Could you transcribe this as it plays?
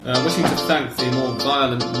Wishing to thank the more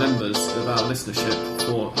violent members of our listenership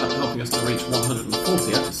for helping us to reach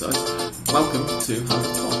 140 episodes. Welcome to Hand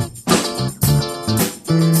of Pod.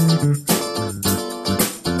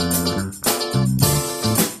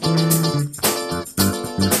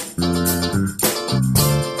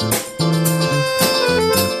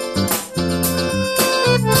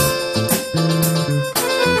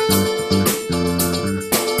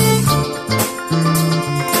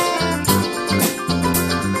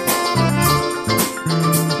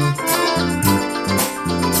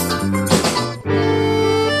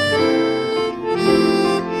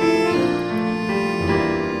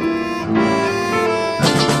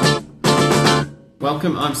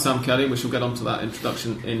 Welcome, I'm Sam Kelly. We shall get on to that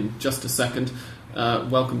introduction in just a second.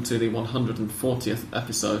 Welcome to the 140th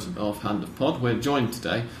episode of Hand of Pod. We're joined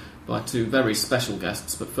today by two very special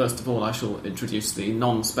guests, but first of all I shall introduce the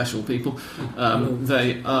non-special people.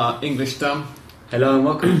 They are English Dan. Hello and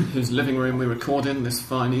welcome. Whose living room we record in this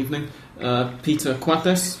fine evening. Peter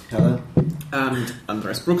Quates. Hello. And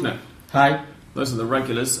Andres Bruckner. Hi. Those are the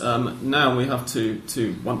regulars. Now we have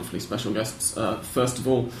two wonderfully special guests. First of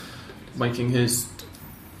all, making his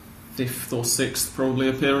 5th or 6th probably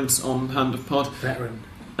appearance on Hand of Pod. Veteran.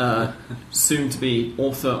 Soon to be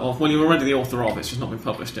author of... Well, you're already the author of. It's just not been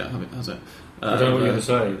published yet, has it? I don't know what you're going to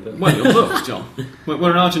say. But... Well, your book, John.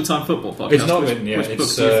 We're an Argentine football podcast. It's not written yet. Which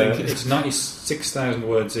book do you think it's 96,000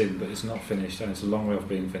 words in, but it's not finished, and it's a long way off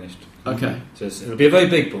being finished. Okay. So it'll be a very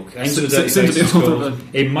big book. Angel of the Database.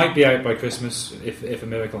 It might be out by Christmas if a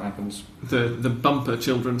miracle happens. The bumper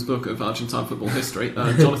children's book of Argentine football history,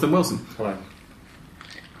 Jonathan Wilson. Hello.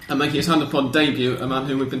 And making his Hand of Pod debut, a man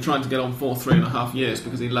who we've been trying to get on for 3.5 years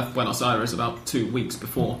because he left Buenos Aires about 2 weeks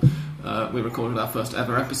before we recorded our first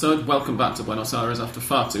ever episode. Welcome back to Buenos Aires after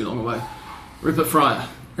far too long away. Rupert Fryer.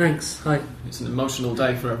 Thanks, hi. It's an emotional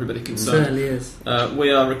day for everybody concerned. It certainly is.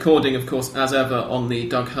 We are recording, of course, as ever, on the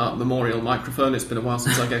Doug Hart Memorial microphone. It's been a while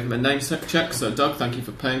since I gave him a name check, so Doug, thank you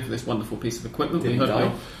for paying for this wonderful piece of equipment. We hope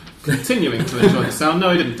you're continuing to enjoy the sound. No,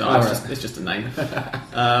 he didn't die, it's just a name.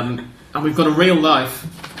 And we've got a real life...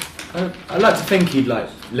 I'd like to think he'd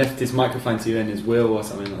left his microphone to you in his will or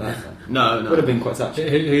something like that. No. Would have been quite touching.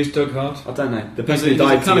 Who's Doug Hart? I don't know. The He's person who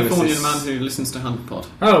died a Californian man who listens to Hand of Pod.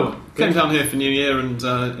 Oh, came down here for New Year and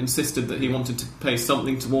insisted that he wanted to pay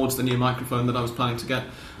something towards the new microphone that I was planning to get,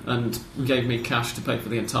 and gave me cash to pay for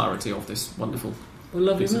the entirety of this wonderful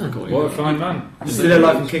piece of recording. What a fine man. Still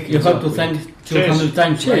alive and kicking. Your hope will thank to come and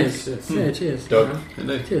thank Cheers. Yeah, cheers. Doug.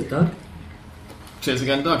 Indeed. Cheers, Doug. Cheers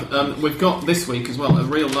again, Doug. We've got this week as well a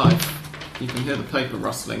real life. You can hear the paper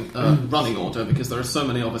rustling. Running order because there are so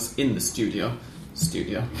many of us in the studio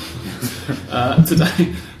today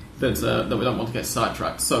that we don't want to get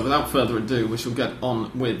sidetracked. So without further ado, we shall get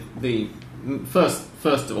on with the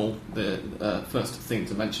first of all. The first thing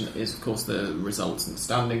to mention is, of course, the results and the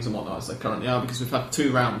standings and whatnot as they currently are, because we've had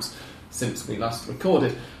 2 rounds since we last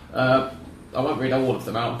recorded. I won't read all of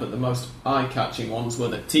them out, but the most eye-catching ones were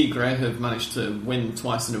that Tigre have managed to win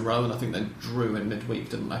twice in a row, and I think they drew in midweek,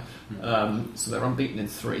 didn't they? So they're unbeaten in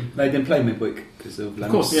 3. They didn't play midweek because of Lanús.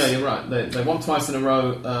 Of course, yeah, you're right. They won twice in a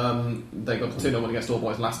row. They got a 2-0 win against All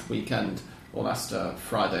Boys last weekend, or last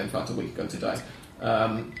Friday, in fact, a week ago today.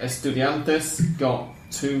 Estudiantes got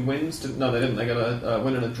 2 wins. No, they didn't. They got a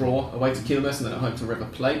win and a draw away to Quilmes and then at home to River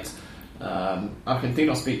Plate.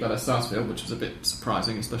 Argentinos beat Vélez Sarsfield, which was a bit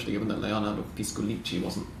surprising, especially given that Leonardo Pisculici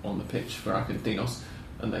wasn't on the pitch for Argentinos,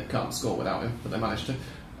 and they can't score without him, but they managed to.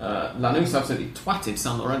 Lanús absolutely twatted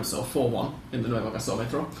San Lorenzo 4-1 in the Nuevo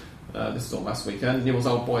Gasómetro. This is all last weekend. Newell's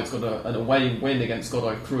Old Boys got an away win against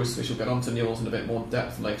Godoy Cruz. We shall get on to Newell's in a bit more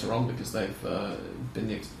depth later on because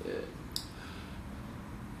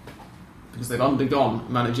they've undergone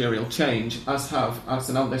managerial change, as have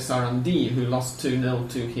Arsenal de Sarandí, who lost 2-0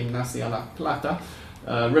 to Gimnasia La Plata.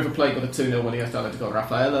 River Plate got a 2-0 win against Atlético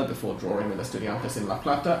Rafaela before drawing with Estudiantes in La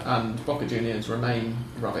Plata, and Boca Juniors remain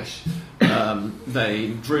rubbish.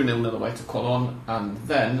 They drew 0-0 away to Colón, and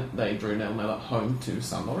then they drew 0-0 at home to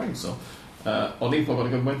San Lorenzo. Olimpo got a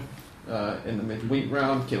good win in the midweek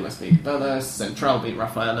round. Quilmes beat Vélez. Central beat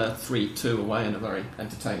Rafaela 3-2 away in a very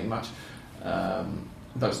entertaining match.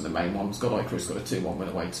 Those are the main ones. Godoy Cruz got a 2-1 win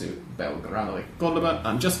away to Belgrano de Córdoba,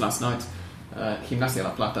 and just last night, Gimnasia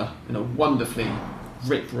La Plata, in a wonderfully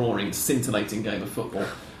rip-roaring, scintillating game of football,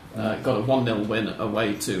 got a 1-0 win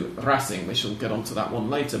away to Racing. We shall get on to that one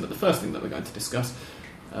later, but the first thing that we're going to discuss,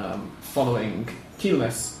 following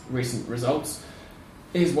Quilmes' recent results,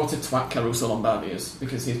 is what a twat Caruso Lombardi is,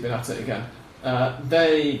 because he's been at it again.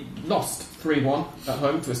 They lost 3-1 at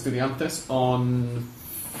home to Estudiantes on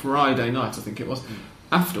Friday night, I think it was.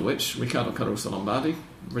 After which, Ricardo Caruso Lombardi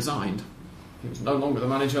resigned. he was no longer the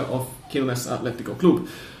manager of Quilmes Atlético Club.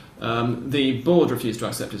 The board refused to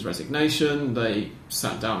accept his resignation. They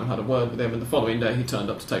sat down and had a word with him, and the following day he turned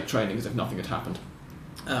up to take training as if nothing had happened.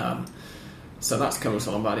 So that's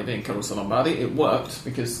Caruso Lombardi being Caruso Lombardi. It worked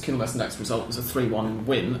because Quilmes' next result was a 3-1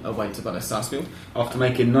 win away to Vélez Sarsfield. After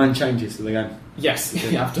making 9 changes to the game. Yes,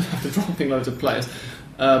 after dropping loads of players.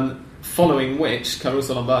 Following which,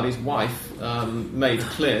 Caruso Lombardi's wife made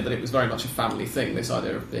clear that it was very much a family thing, this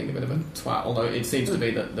idea of being a bit of a twat, although it seems to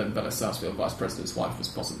be that the Vélez Sarsfield vice president's wife was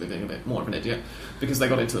possibly being a bit more of an idiot, because they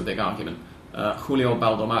got into a big argument. Julio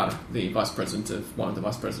Baldomar, the vice president of one of the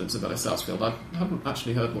vice presidents of Vélez Sarsfield, I haven't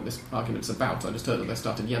actually heard what this argument's about. I just heard that they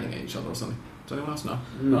started yelling at each other or something. Does anyone else know?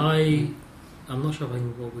 No. I'm not sure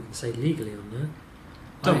what we can say legally on that.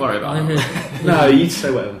 Don't worry about that. No, you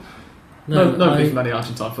say whatever. Nobody from any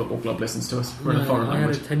Argentine football club listens to us. We're in a foreign I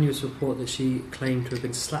language. had a tenuous report that she claimed to have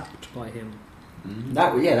been slapped by him.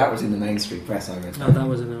 That was in the mainstream press, I read. Oh, that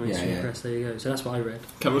was in the mainstream press, there you go. So that's what I read.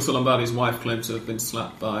 Caruso Lombardi's wife claims to have been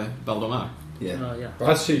slapped by Baldomar. Yeah. Yeah. But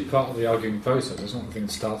that's actually part of the arguing process. It's not the thing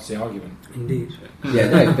that starts the argument. Indeed. But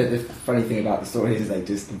the funny thing about the story is they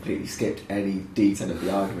just completely skipped any detail of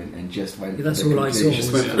the argument and just went... Yeah, that's all I saw.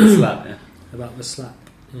 Just went for the slap, About the slap.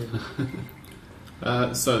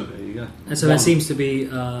 So There you go. And so there seems to be,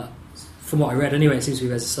 from what I read anyway, it seems to be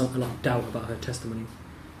there's a lot of doubt about her testimony.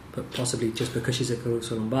 But possibly just because she's a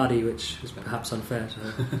Caruso Lombardi, which is perhaps unfair to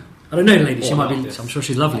her. I don't know the lady, she might be, I'm sure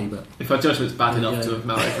she's lovely, but... if her judgment's bad enough to have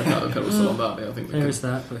married Ricardo Caruso Lombardi, I think there is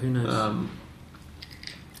that, but who knows?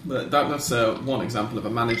 But that's one example of a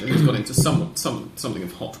manager who's got into something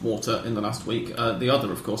of hot water in the last week. The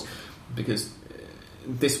other, of course, because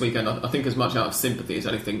this weekend, I think as much out of sympathy as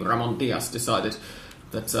anything, Ramon Diaz decided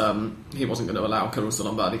that he wasn't going to allow Caruso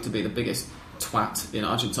Lombardi to be the biggest twat in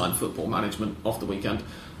Argentine football management of the weekend.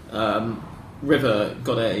 River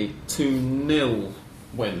got a 2-0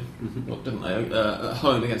 win, didn't they, at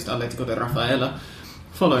home against Atlético de Rafaela,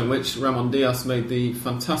 following which Ramon Diaz made the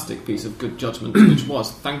fantastic piece of good judgment, which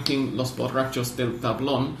was thanking Los Borrachos del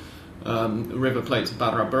Tablón, River Plate's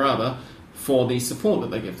Barra Brava, for the support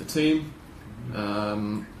that they give the team,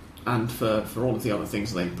 and for all of the other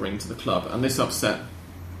things they bring to the club. And this upset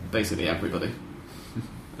basically everybody.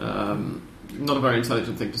 Not a very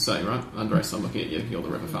intelligent thing to say, right? Andres, I'm looking at you. You're the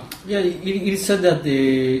River fan. Yeah, it is said that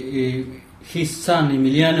his son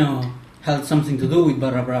Emiliano had something to do with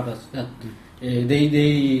Barra Bravas. That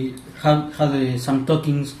they had some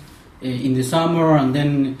talkings in the summer, and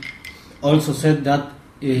then also said that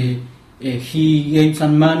he gave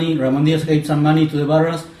some money. Ramon Diaz gave some money to the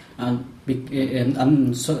Barras,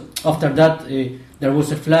 and so after that there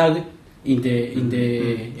was a flag in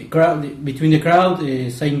the crowd, between the crowd,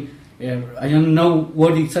 saying. I don't know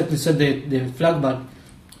what exactly said the flag, but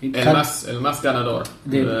it El más ganador,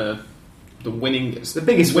 the winningest, The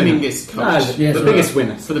biggest winningest coach, yes, the biggest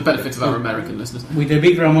winner. for the benefit of our American listeners. with the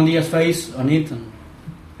big Ramon Diaz face on it,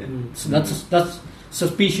 and so that's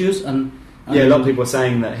suspicious. And Yeah, a lot of people are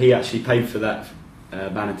saying that he actually paid for that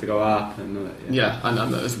banner to go up, and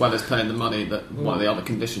And as well as paying the money, that one of the other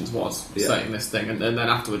conditions was saying this thing, and then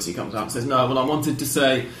afterwards he comes out and says, no, well, I wanted to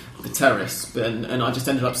say the terrorists, and I just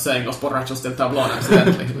ended up saying Los Borrachos del Tablón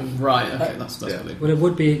accidentally. Right, okay, that's believable. Well, it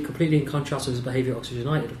would be completely in contrast with his behaviour at Oxford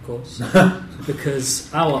United, of course,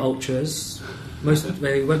 because our ultras,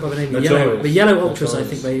 they went by the name of Notorious. the Yellow Ultras. Notorious. I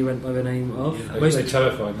think they went by the name of. They're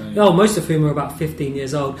terrified, don't you? Most of whom are about 15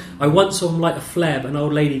 years old. I once saw them light a flare, but an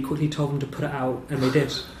old lady quickly told them to put it out, and they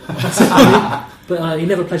did. But he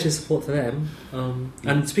never pledged his support to them.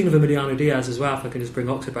 And speaking of Emiliano Diaz as well, if I can just bring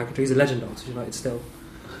Oxford back into, he's a legend at Oxford United still.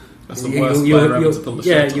 That's the worst player ever to pull the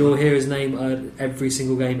shot. You'll hear his name every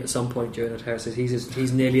single game at some point during the terraces.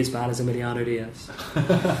 He's nearly as bad as Emiliano Diaz.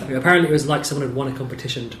 Apparently, it was like someone had won a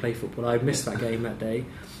competition to play football. I missed that game that day,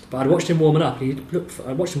 but I'd watched him warming up.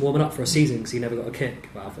 I watched him warming up for a season because he never got a kick.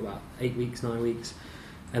 For about 8 weeks, 9 weeks,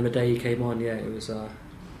 and the day he came on, it was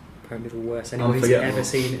apparently the worst anybody's ever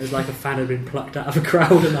seen. It was like a fan had been plucked out of a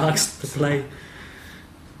crowd and asked to play.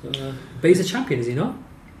 But he's a champion, is he not?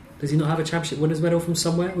 Does he not have a championship winners medal from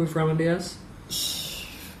somewhere with Ramon Diaz?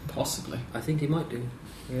 Possibly. I think he might do.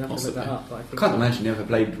 We have to look that up. But I I can't imagine he ever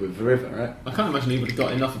played with the River, right? I can't imagine he would have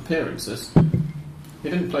got enough appearances. He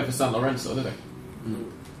didn't play for San Lorenzo, did he?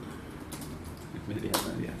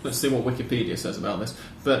 Let's see what Wikipedia says about this.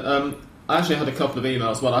 But I actually had a couple of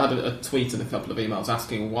emails. Well, I had a tweet and a couple of emails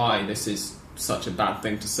asking why this is such a bad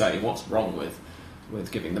thing to say. What's wrong with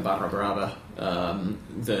giving the Barra Brava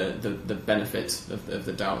the benefit of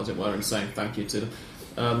the doubt, as it were, and saying thank you to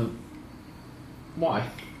them. Why?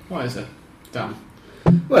 Why is it? Dan?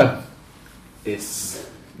 Well, these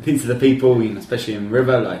are the people, especially in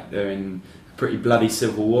River, like they're in pretty bloody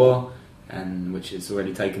civil war, and which has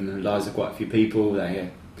already taken the lives of quite a few people.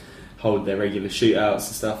 They hold their regular shootouts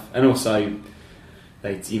and stuff, and also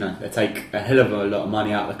they take a hell of a lot of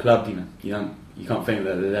money out of the club. You can't think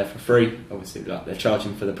that they're there for free. Obviously, like, they're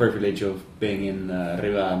charging for the privilege of being in the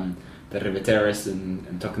River Terrace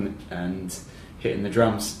and talking and hitting the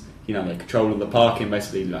drums. They control all the parking.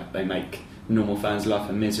 Basically, like, they make normal fans' life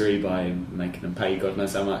a misery by making them pay God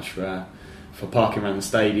knows how much for parking around the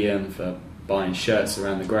stadium, for buying shirts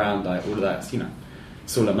around the ground, like all of that.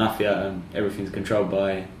 It's all a mafia, and everything's controlled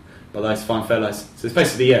by those fine fellows. So it's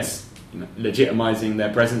basically legitimising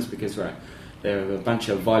their presence, because they're a bunch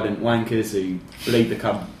of violent wankers who bleed the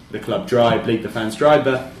club dry, bleed the fans dry,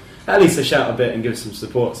 but at least they shout a bit and give some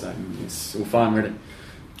support, so it's all fine, really.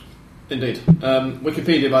 Indeed.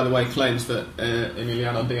 Wikipedia, by the way, claims that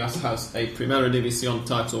Emiliano Diaz has a Primera División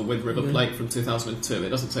title with River Plate from 2002. It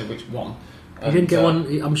doesn't say which one. He didn't get one.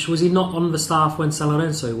 I'm sure, was he not on the staff when San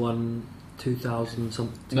Lorenzo won 2000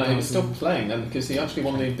 something? No, he was still playing then, because he actually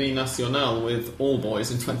won the B Nacional with All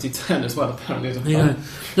Boys in 2010 as well, apparently. As a no,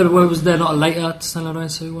 but was there not a later San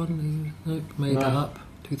Lorenzo one? Made that up.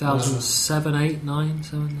 2007, 8, 9,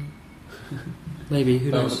 7. Maybe,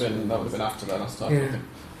 who knows? That would have been after that last time. Yeah.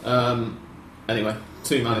 Anyway,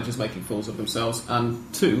 2 managers making fools of themselves,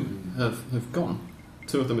 and 2 have gone.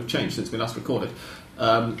 2 of them have changed since we last recorded.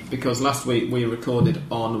 Because last week we recorded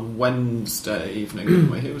on Wednesday evening.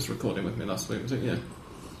 Who was recording with me last week? Was it you?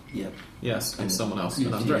 Yeah. Yes, and someone else. Yes,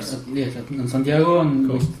 and Andres. Yes, and Santiago. And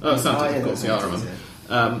of course. Santiago, of course, yeah, I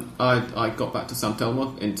remember. I got back to San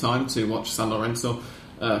Telmo in time to watch San Lorenzo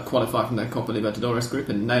qualify from their Copa Libertadores group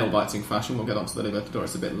in nail-biting fashion. We'll get on to the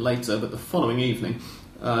Libertadores a bit later, but the following evening,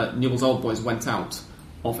 Newell's Old Boys went out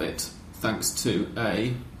of it thanks to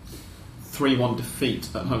a 3-1 defeat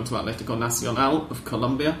at home to Atlético Nacional of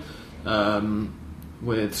Colombia,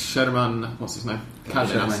 with Sherman, what's his name?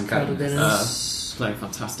 Cardenas. Playing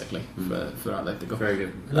fantastically for Atlético. Very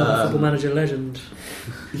good. Another Football Manager legend.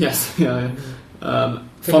 Yes, yeah.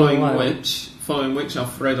 Following which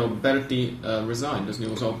Alfredo Berti resigned as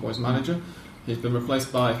Newell's Old Boys manager. He's been replaced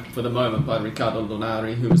for the moment by Ricardo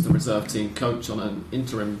Lunari, who is the reserve team coach on an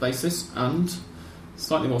interim basis, and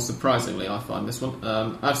slightly more surprisingly, I find this one,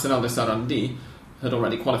 Arsenal de Sarandí had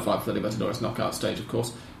already qualified for the Libertadores knockout stage, of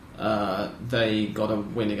course. They got a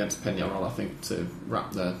win against Peñarol, I think, to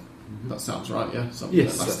wrap their... That sounds right, yeah?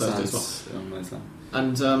 Yes, last that Thursday sounds as well.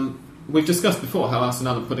 And we've discussed before how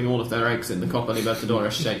Arsenal are putting all of their eggs in the Copa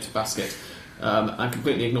Libertadores-shaped basket, and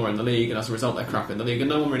completely ignoring the league, and as a result they're crap in the league, and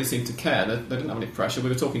no one really seemed to care. They didn't have any pressure. We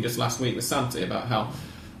were talking just last week with Santi about how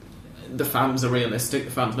the fans are realistic,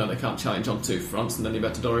 the fans know they can't challenge on 2 fronts, and the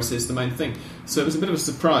Libertadores is the main thing. So it was a bit of a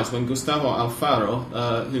surprise when Gustavo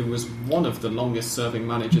Alfaro, who was one of the longest serving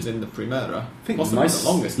managers in the Primera, I think possibly the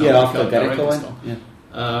longest now, after Gareca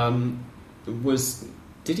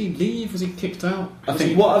did he leave? Was he kicked out? I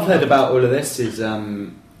think what I've heard about all of this is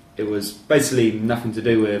it was basically nothing to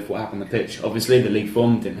do with what happened on the pitch. Obviously the league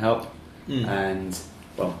form didn't help, and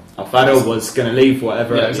Alfaro was going to leave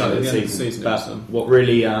whatever at the end of the season. But what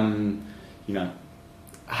really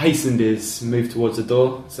hastened his move towards the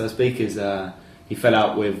door, so to speak, is he fell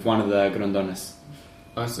out with one of the Grondones.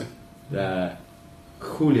 I see.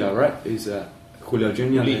 Julio, right? Who's Julio Jr.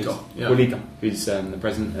 Julito, who's the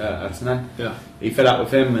president at Arsenal. Yeah. He fell out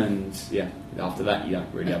with him, and after that you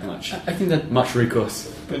don't really have much. I think that much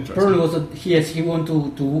recourse. Probably was that he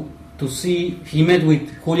wanted to see. He met with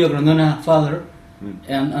Julio Grondona's father,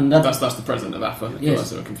 and that's the president of AFA. Yes,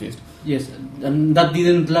 those who are confused. Yes, and that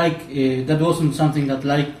didn't that wasn't something that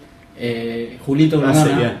Julito Grondona. That's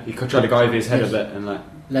it. Yeah, he tried to go over his head a bit and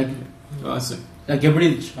I see. Like a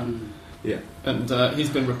bridge. And he's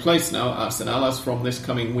been replaced now at Arsenal, as from this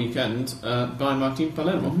coming weekend, by Martin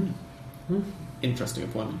Palermo. Interesting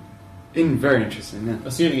appointment. Very interesting, yeah.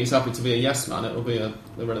 Assuming he's happy to be a yes man, it'll be a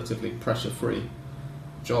relatively pressure-free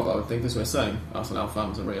job, I would think, as we're saying. Arsenal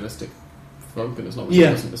fans are realistic folk, and as long as he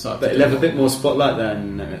doesn't decide but he'll have a bit more spotlight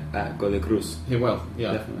than at Godoy Cruz. He will,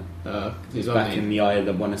 yeah. Definitely. He's back in the eye of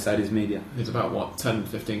the Buenos Aires media. He's about,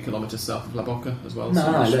 10-15 kilometres south of La Boca as well, no,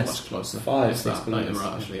 so less. Much closer. 5-6 kilometres.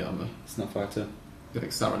 Right, actually, it's not far too. Getting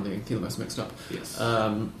Sarandí and Quilmes mixed up.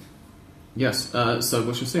 Yes. So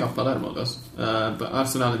we shall see how Palermo does. But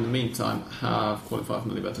Arsenal, in the meantime, have qualified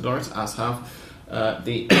from the Libertadores, as have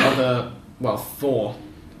the other, 4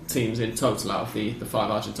 teams in total out of the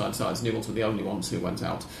 5 Argentine sides. Newell's were the only ones who went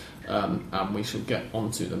out, and we shall get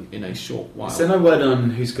onto them in a short while. Is there no word on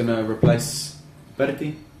who's going to replace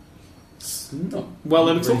Berti? Well,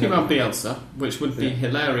 they were talking about Bielsa, which would be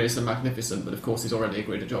hilarious and magnificent, but of course he's already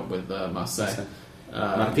agreed a job with Marseille.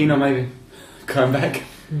 Martino, maybe? Coming back?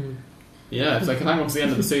 Yeah, if they can hang on to the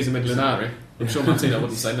end of the season with Lunari, I'm sure Martino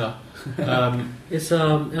wouldn't say no. It's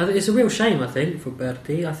a real shame, I think, for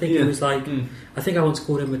Berti. I think it was like I think I once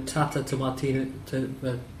called him a Tata to Martino,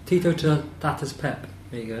 Tito to Tata's Pep.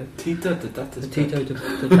 There you go. Tito to Tata's Tito to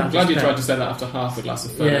Tata's Glad you Pep. tried to say that after half a glass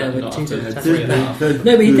of Fernet, Yeah, but not Tito after to 3.5.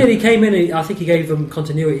 No, but he did. He came in and I think he gave them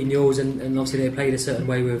continuity in Newell's, and obviously they played a certain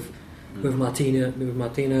way with Martino,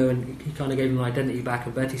 and he kind of gave them an identity back,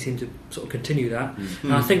 and Berti seemed to sort of continue that.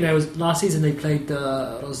 And I think there was last season they played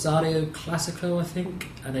the Rosario Classico, I think,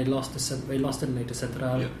 and they lost didn't they, to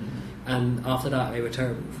Central, and after that they were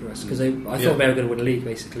terrible for us because I thought they were going to win the league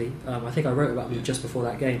basically. I think I wrote about them just before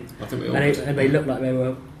that game, I think we all and they looked like they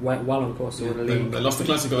were well on course to win the league. They lost the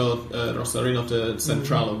Classico Rosarino to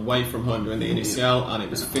Central away from home during the Inicial, and it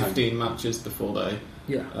was 15 matches before they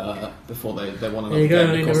won another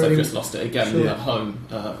game. Of course, they've just lost it again at home,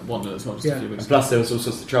 1-0 as well, just a few weeks ago. Plus, there was all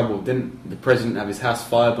sorts of trouble. Didn't the president have his house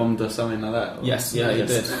firebombed or something like that? Or? Yes, he did.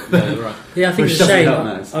 Yeah, you're right. Yeah, I think Which it's a doesn't shame. help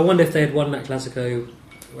matters. I wonder if they had won that Classico.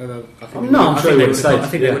 I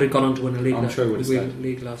think they would have gone on to win the league. I'm sure it would have stayed.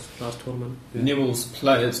 League last tournament. Newell's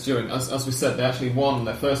players during, as we said, they actually won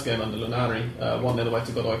their first game under Lunari, 1-0 away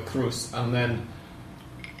to Godoy Cruz, and then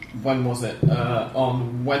when was it?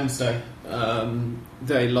 On Wednesday,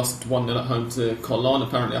 they lost 1-0 at home to Colón.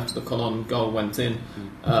 Apparently, after the Colón goal went in,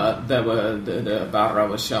 the Barra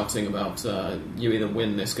was shouting about you either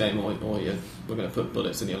win this game or we're going to put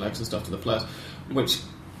bullets in your legs and stuff to the players, which,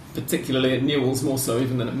 particularly at Newell's, more so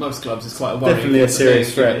even than at most clubs, is quite a worrying. Definitely a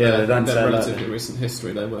serious threat. Their don't say relatively that. recent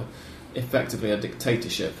history, they were effectively a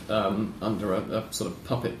dictatorship under a sort of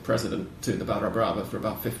puppet president to the Barra Brava for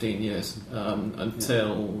about 15 years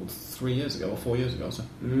until 3 years ago or 4 years ago. So.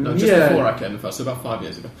 No, just before I came in first, so about 5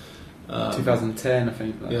 years ago. 2010, I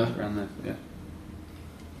think. Around there.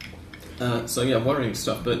 Yeah. Worrying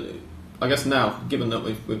stuff. But I guess now, given that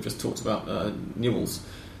we've just talked about Newell's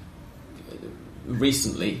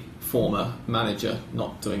recently former manager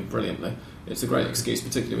not doing brilliantly, it's a great excuse,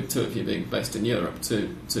 particularly with two of you being based in Europe, to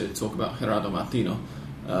talk about Gerardo Martino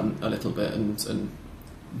a little bit and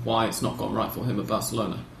why it's not gone right for him at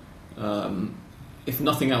Barcelona. If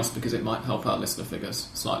nothing else, because it might help our listener figures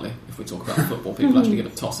slightly if we talk about football. People actually give a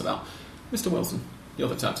toss about. Mr. Wilson, you're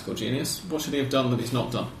the tactical genius. What should he have done that he's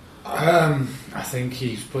not done? I think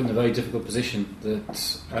he's put in a very difficult position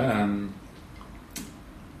that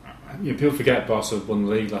people forget Barca won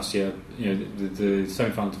the league last year. The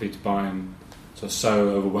semi-final defeat to Bayern so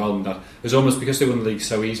overwhelmed that it was almost because they won the league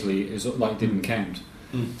so easily. It was like it didn't count.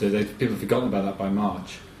 People had forgotten about that by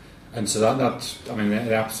March, and so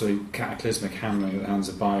the absolute cataclysmic hammering at the hands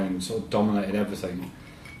of Bayern sort of dominated everything.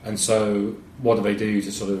 And so what do they do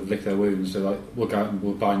to sort of lick their wounds? They're like, we'll go out and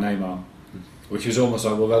we'll buy Neymar, which was almost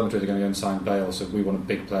like, well, Real Madrid are going to go and sign Bale, so we want a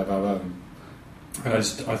big player of our own. And I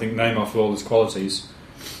think Neymar, for all his qualities,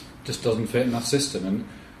 just doesn't fit in that system. And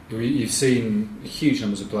you've seen huge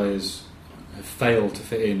numbers of players have failed to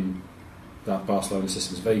fit in that Barcelona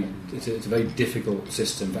system. It's a very difficult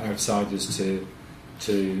system for outsiders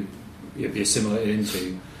to be assimilated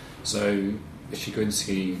into. So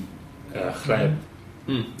Shikrinski, Hleb,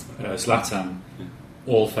 Zlatan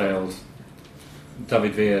all failed.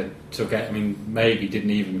 David Villa maybe didn't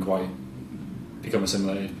even quite become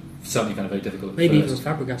assimilated. Certainly found it very difficult at maybe first.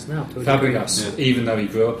 even Fabregas now. Fabregas, even though he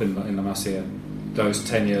grew up in La Masia, those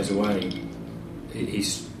 10 years away, he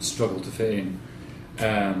struggled to fit in.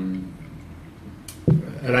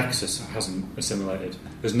 Alexis hasn't assimilated.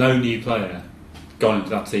 There's no new player gone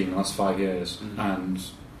into that team in the last 5 years and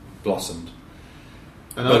blossomed.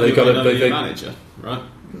 And they've got a new manager, right?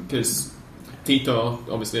 Because Tito,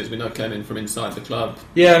 obviously, as we know, came in from inside the club.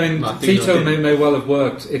 Yeah, Martino Tito may well have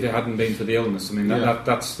worked if it hadn't been for the illness.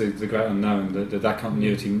 That's the great unknown. That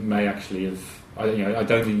continuity may actually have. I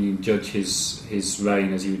don't think you can judge his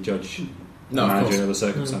reign as you would judge the manager in other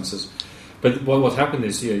circumstances. But what happened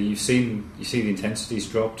is, you see the intensity's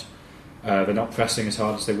dropped. They're not pressing as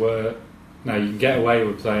hard as they were. Now you can get away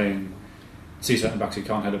with playing two centre backs who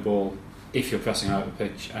can't head a ball if you're pressing out of the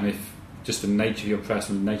pitch, and if just the nature of your press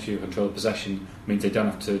and the nature of your control of possession means they don't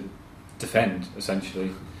have to defend,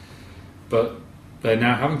 essentially. But they're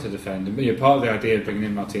now having to defend. And part of the idea of bringing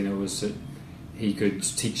in Martino was that he could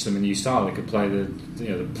teach them a new style. They could play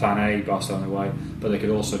the plan A Barcelona way, but they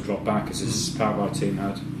could also drop back as this Paraguay team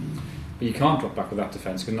had. But you can't drop back with that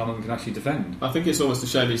defence because none of them can actually defend. I think it's almost a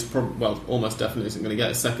shame he's almost definitely isn't going to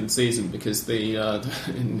get a second season because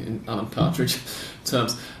in Alan Partridge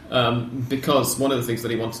terms, because one of the things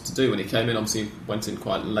that he wanted to do when he came in, obviously he went in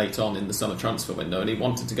quite late on in the summer transfer window, and he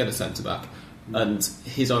wanted to get a centre back. And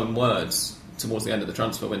his own words towards the end of the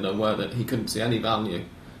transfer window were that he couldn't see any value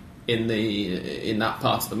in that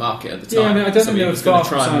part of the market at the time. Yeah, I mean, I don't so think he they was were going far to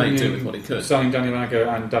try from and make signing do with what he could. Signing Daniel Agger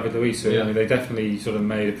and David Luiz. Yeah. I mean, they definitely sort of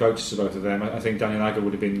made approaches to both of them. I think Daniel Agger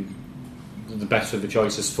would have been the better of the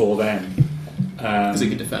choices for them. Because he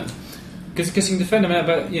could defend. Because he can defend him,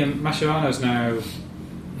 but Mascherano's now,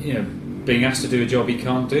 being asked to do a job he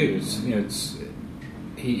can't do.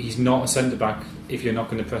 He's not a centre back if you're not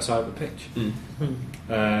going to press out the pitch.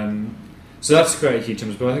 So that's created huge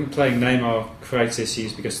numbers. But I think playing Neymar creates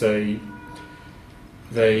issues because Neymar's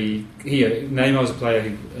a player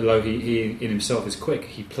who, although he in himself is quick,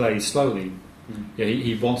 he plays slowly. Yeah,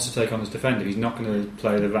 he wants to take on his defender. He's not going to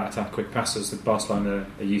play the rat-a-tat quick passes that Barcelona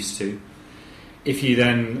are used to. If you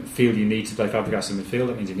then feel you need to play Fabregas in midfield,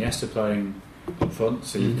 that means Iniesta playing up front.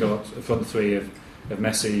 So you've got a front three of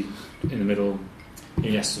Messi in the middle,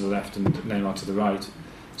 Iniesta to the left, and Neymar to the right.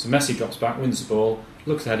 So Messi drops back, wins the ball,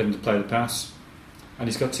 looks ahead of him to play the pass, and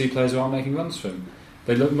he's got two players who aren't making runs for him.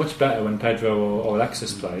 They look much better when Pedro or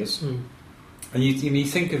Alexis plays. And you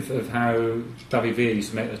think of how David Villa used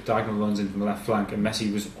to make the diagonal runs in from the left flank, and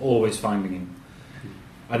Messi was always finding him.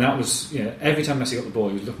 And that was, every time Messi got the ball,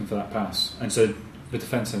 he was looking for that pass. And so the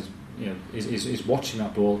defence is watching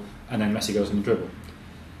that ball, and then Messi goes on the dribble.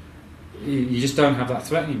 You just don't have that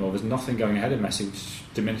threat anymore. There's nothing going ahead of Messi, which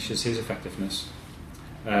diminishes his effectiveness.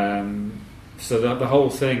 So the whole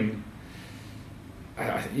thing,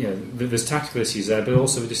 there's tactical issues there, but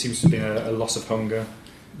also there just seems to be a loss of hunger.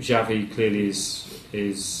 Xavi clearly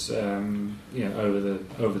is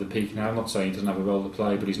over the peak now. I'm not saying he doesn't have a role to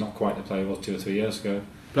play, but he's not quite the player he was 2 or 3 years ago.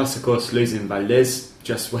 Plus, of course, losing Valdez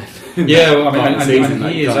just went. Yeah, well, I mean, season,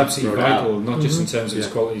 and he is absolutely vital, out. not just in terms of his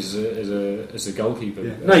qualities as a goalkeeper.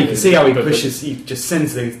 Yeah. No, you can see how he pushes. He just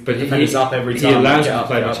sends the defenders up every time. He allows them to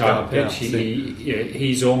play much higher pitch.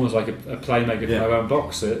 He's almost like a playmaker from our own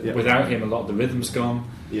box. Without him, a lot of the rhythm's gone.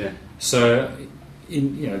 Yeah. So,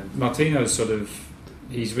 Martino's sort of.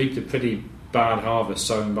 He's reaped a pretty bad harvest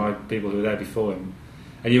sown by people who were there before him,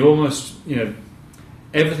 and you've almost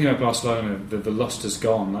everything about Barcelona, the luster's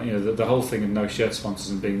gone. The whole thing of no shirt sponsors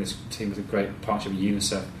and being this team with a great partnership with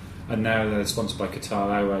UNICEF, and now they're sponsored by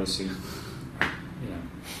Qatar Airways, who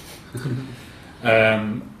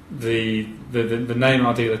the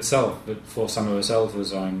Neymar deal itself, but for Samuel Eto'o to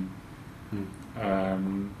resign,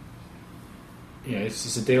 it's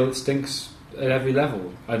just a deal that stinks at every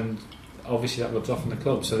level, and obviously that rubs off on the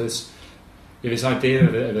club. So this idea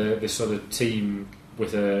of this sort of team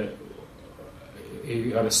with who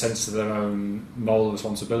had a sense of their own moral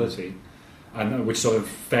responsibility, and which sort of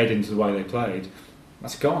fed into the way they played,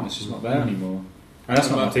 that's gone. It's just not there anymore. And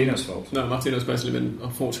that's not Martino's fault. No, Martino's basically been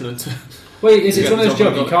unfortunate. Well, it's one of those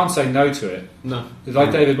jobs you can't say no to it. No. It's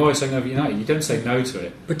like David Moyes saying over United, you don't say no to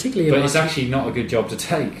it. Particularly, but it's actually not a good job to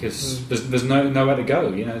take because there's nowhere to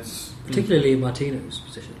go. Particularly in Martino's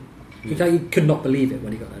position. He could not believe it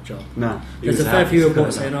when he got that job. No, there's a fair few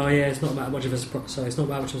reports saying, it's not that much of a surprise. It's not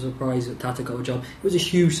that much of a surprise that Tata got a job. It was a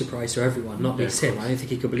huge surprise to everyone, not least him. I don't think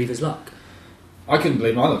he could believe his luck. I couldn't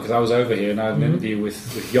believe my luck because I was over here and I had an interview with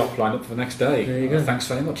Jopp lined up for the next day. There you go. Thanks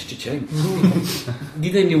very much, cha-ching.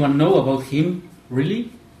 Did anyone know about him,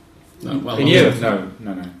 really? No, well,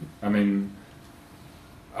 No. I mean,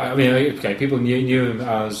 okay, people knew him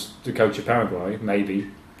as the coach of Paraguay, maybe.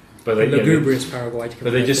 But they, lugubrious Paraguay.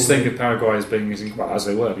 But they just think of Paraguay as being, as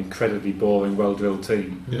they were, an incredibly boring, well-drilled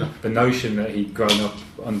team. Yeah. The notion that he'd grown up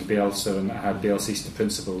under Bielsa and had Bielcista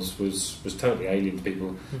principles was totally alien to people.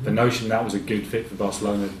 Mm-hmm. The notion that was a good fit for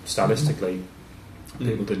Barcelona stylistically,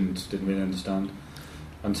 people didn't really understand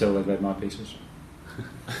until they read my pieces.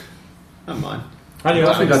 And mine. I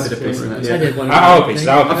think I did a piece on it. I did one. Our piece.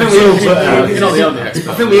 I think we all put. You're not the only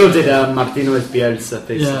expert. I think we all did Martino's Bielsa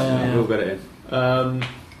piece. Yeah. We all got it in.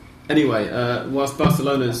 Anyway, whilst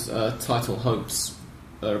Barcelona's title hopes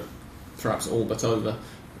are perhaps all but over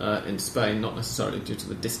in Spain, not necessarily due to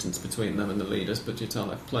the distance between them and the leaders, but due to how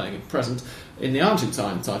they're playing at present, in the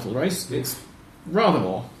Argentine title race, it's rather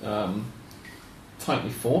more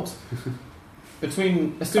tightly fought.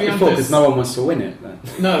 Between Estudiantes... because no one wants to win it. Then.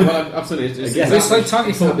 No, well, absolutely. It's like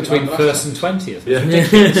tightly fought between first and 20th. Yeah.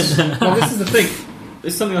 Well, this is the thing.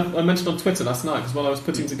 It's something I mentioned on Twitter last night, because while I was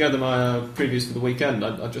putting together my previews for the weekend,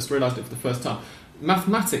 I just realised it for the first time.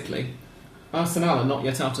 Mathematically, Arsenal are not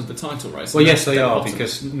yet out of the title race. Well, yes, they are,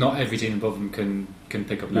 because not every team above them can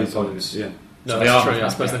pick up no points. Yeah. No, so they that's are. true. I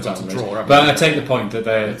suppose they've got to draw. But I take the point that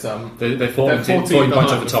they're 14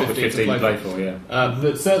 points at the top with 15 to play for. Yeah.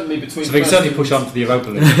 But certainly between. So they can certainly push on to the Europa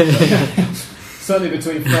League. Certainly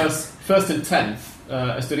between first and 10th,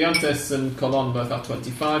 Estudiantes and Colón both have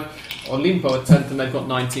 25. Olimpo at 10th, and they've got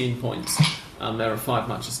 19 points, and there are 5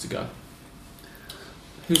 matches to go.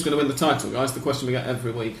 Who's going to win the title, guys? The question we get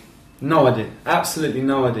every week. No idea. Absolutely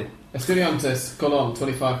no idea. Estudiantes, Colón,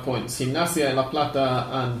 25 points. Gimnasia, La Plata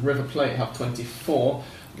and River Plate have 24.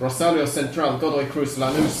 Rosario Central, Godoy Cruz,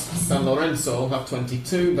 Lanús, San Lorenzo have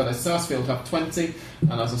 22. Vélez Sarsfield have 20.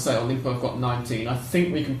 And as I say, Olimpo have got 19. I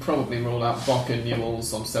think we can probably rule out Boca,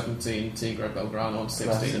 Newell's on 17, Tigre, Belgrano on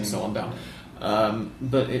 16 and so on down.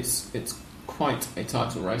 But it's quite a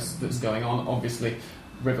title race that's going on. Obviously,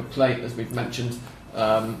 River Plate, as we've mentioned,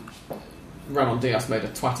 Ramon Diaz made a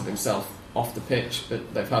twat of himself off the pitch,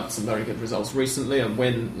 but they've had some very good results recently. A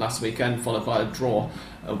win last weekend followed by a draw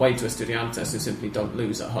away to Estudiantes, who simply don't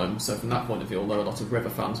lose at home. So from that point of view, although a lot of River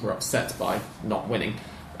fans were upset by not winning,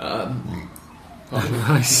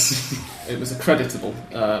 Nice. it was a creditable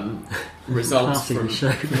result from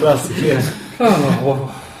Classic, yeah.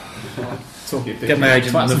 talking big Get my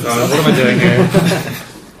agent on the twats phone. What am I doing here?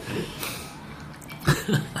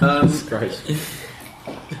 That's great.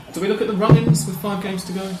 Do we look at the run-ins with 5 games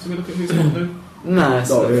to go? Do we look at who's going to do? No, it's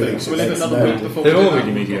Not not really. Should we leave it another week before They're we do all that?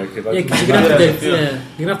 really mediocre. Yeah, because you're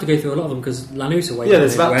gonna have to go through a lot of them because Lanús away. Yeah,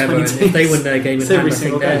 there's about wherever, 20 and if they win their game in It's hand, every I think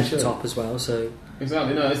single they're game, sure. top as well. So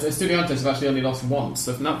Exactly, no, Estudiantes have actually only lost once,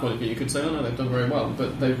 so from that point of view you could say, oh no, they've done very well,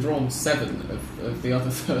 but they've drawn 7 of the other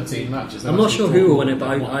 13 matches. I'm not sure who will win it, but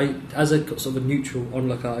They've won. I, as a sort of a neutral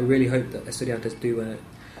onlooker, I really hope that Estudiantes do win it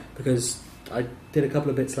because I did a couple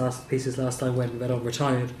of pieces last time when Verón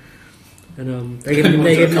retired, and they gave We'll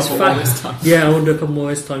do a this couple more this time. Yeah, I want to do a couple more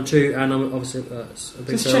this time too, and I'm obviously a big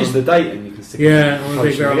Just Verón- change the date and you can stick Yeah, I'm a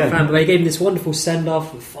big Function Verón again. fan, but they gave him this wonderful send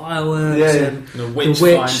off with fireworks Yeah, yeah. and The the witch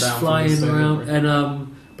witch flying down from the stadium. around,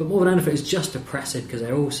 and but more than anything, it's just depressing because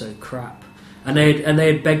they're all so crap, and they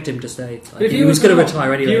had begged him to stay. Like, he was going to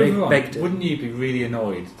retire anyway. They begged him. Wouldn't you be really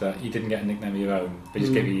annoyed that you didn't get a nickname of your own, but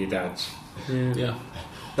just gave you your dad's? Yeah. Yeah.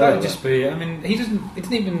 That would just be. I mean, he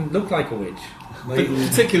didn't even look like a witch. But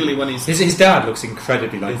particularly when he's His dad looks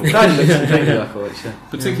incredibly like a witch. That looks exactly like a witch, yeah.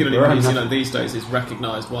 particularly Yeah. when he's, Right. these days is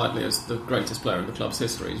recognised widely as the greatest player in the club's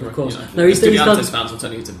history. He's Of course. No, No, he's done- Estudiantes fans will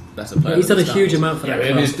tell you he's a better player. He's done a than huge Stands. amount for Yeah, that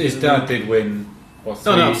and club. his dad did win No,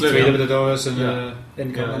 no, absolutely. 3 Libertadores and Yeah.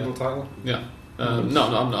 Intercontinental title. Yeah. No,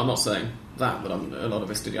 I'm not saying that, but a lot of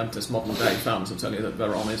Estudiantes modern day fans will tell you that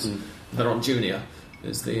Verón Junior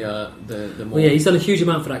is the more. Well, yeah, he's done a huge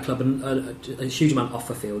amount for that club and a huge amount off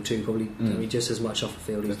the field too. Probably, I mean, just as much off the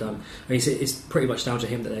field he's done. I mean, it's pretty much down to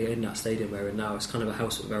him that they're in that stadium we're in now. It's kind of a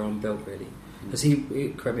house that Verón built, really. Because he,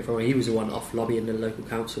 correct me if I'm wrong, he was the one off lobbying the local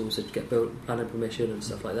councils to get planning permission and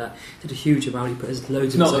stuff like that. He did a huge amount. He put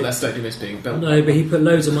loads of Not his that own, their stadium is being built. no, but he put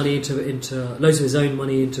loads of money into loads of his own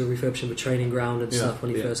money into refurbishing the training ground and Yeah, stuff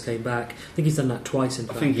when he yeah. first came back. I think he's done that twice. In I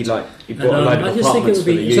fact, think he bought And, a load I of just think it apartments would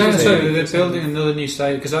for be- the youth. Yeah, So stadium. they're building another new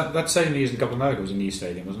stadium because that stadium they used in Copa America was a new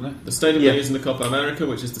stadium, wasn't it? The stadium Yeah. they use in the Copa America,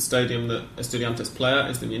 which is the stadium that Estudiantes play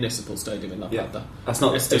at, is the municipal stadium in La Yeah. Plata. That's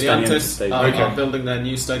not Estudiantes stadium. are Okay. building their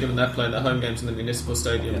new stadium and they're playing their home games in the municipal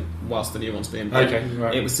stadium Yeah. whilst the new one's being built. Okay,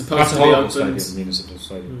 right. It was supposed That's to a be horrible opened. stadium, municipal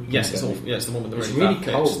stadium. Yes, it's awful. Yeah, it's the one with the It's really really bad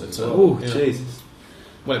pitch. cold that, as well. Oh, yeah. Jesus.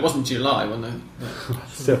 Well, it wasn't July when they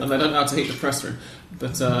Still. and they don't know how to heat the press room.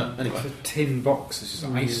 But anyway, Like a tin box, it's just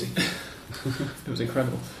icy. it was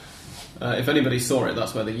incredible. If anybody saw it,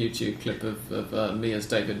 that's where the YouTube clip of me as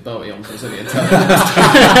David Bowie on Brazilian television.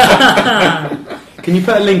 Can you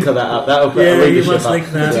put a link of that up? That'll put Yeah, a you readership must up.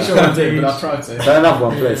 link that. I'm sure I did, but I'll try to. Put another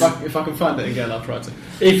one, please. If I can find it again, I'll try to.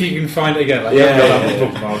 If you can find it again, like Yeah, you've got yeah, that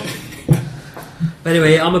yeah. bookmark. But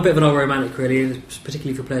anyway, I'm a bit of an old romantic, really,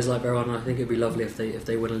 particularly for players like Verón. I think it'd be lovely if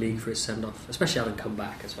they win a league for his send off, especially having come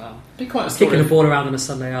back as well. It'd be quite a story. Kicking the ball around on a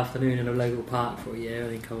Sunday afternoon in a local park for a year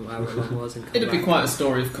and then come however long it was. And come It'd be back. quite a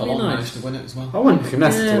story if Colón Be nice. managed to win it as well. I want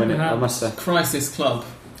Gimnasta Yeah, to win it, I perhaps. must say. Crisis club.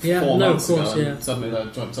 Yeah, 4 no, of months course, ago, yeah. and suddenly they're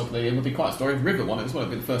joint top league. It would be quite a story if River won it as well.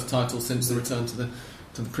 It'd be the first title since the return to the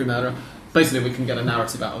Primera. Basically, we can get a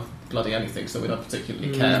narrative out of bloody anything, so we don't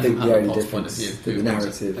particularly care I think from the Hammer only Potts' point of difference view. is the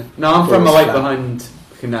narrative. No, I'm from my Forest weight fan. behind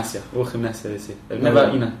Gimnasia. Or Gimnasia this year. They've never,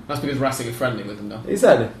 you know. That's because Racing are friendly with them now.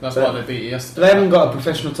 Exactly. That's But why they beat you they yesterday. haven't got a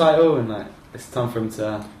professional title, and like it's time for them to.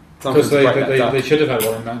 Time for them Because to break that they duck. should have had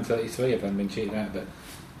one in 1933 if they hadn't been cheated out. But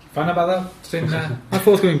find out about that. It's in my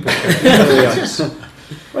forthcoming podcast. There we are.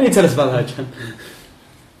 Why don't you tell us about that,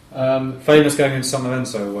 John? Famous game in San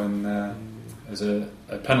Lorenzo when there's a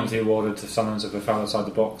penalty awarded to San Lorenzo for a foul outside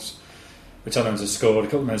the box, which San Lorenzo scored. A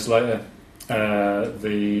couple of minutes later,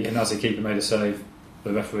 the Gimnasia keeper made a save.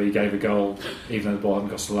 The referee gave a goal, even though the ball hadn't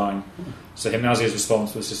crossed the line. So Gimnasia's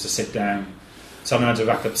response was just to sit down. San Lorenzo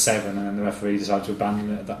racked up 7, and then the referee decided to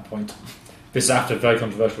abandon it at that point. This is after very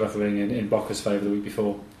controversial refereeing in Boca's favour the week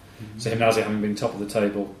before. So Gimnasia, having been top of the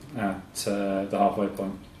table at the halfway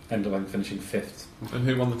point, ended up finishing 5th. And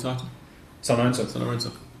who won the title? San Lorenzo. San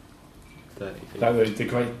Lorenzo. 30 people. That was the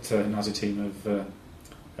great Nazi team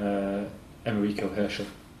of Enrico Herschel.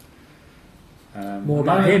 More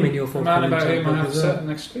about him in your man about him. I have as well. certain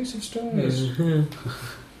exclusive stories.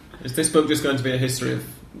 Is this book just going to be a history of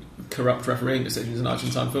corrupt refereeing decisions in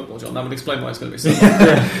Argentine football, John? That would explain why it's going to be so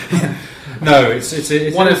long. No,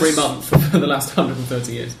 it's One every month for the last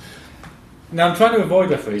 130 years. Now I'm trying to avoid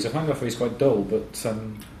referees. I find referees quite dull, but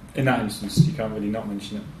in that instance, you can't really not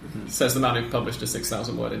mention it. Says the man who published a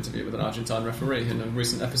 6,000-word interview with an Argentine referee in a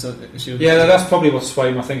recent episode. Yeah, that's probably what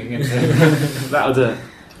swayed my thinking into. That'll do it.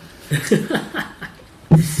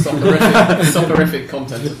 Soporific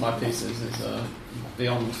content of my pieces is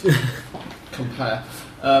beyond compare.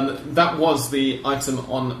 That was the item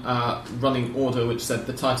on our running order which said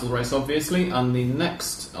the title race, obviously, and the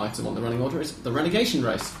next item on the running order is the relegation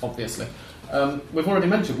race, obviously. We've already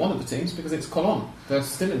mentioned one of the teams because it's Colón. They're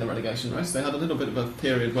still in the relegation race. They had a little bit of a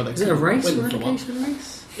period where they Is it a race? win A for a while. relegation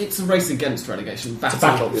race? It's a race against relegation. It's a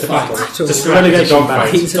battle. It's a Fight. battle. It's a relegation dog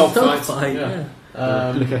battle. fight. It's a Dog dog fight, fight. yeah.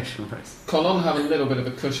 Yeah. Relegation race. Colón have a little bit of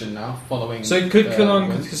a cushion now following. So could Colón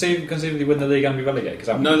win. conceivably win the league and be relegated?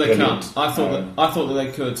 'Cause No, they brilliant. can't. I thought that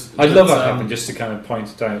they could. I'd love but, that happen just to kind of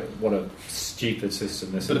point out what a stupid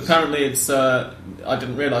system this But is. apparently it's... I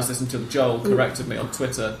didn't realise this until Joel corrected me on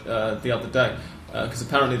Twitter the other day, because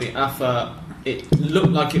apparently the AFA, it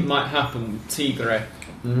looked like it might happen with Tigre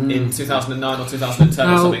in 2009 or 2010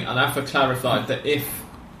 or No. something, and AFA clarified that if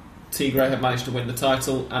Tigre had managed to win the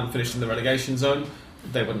title and finished in the relegation zone,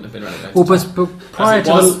 they wouldn't have been relegated. Well, but prior As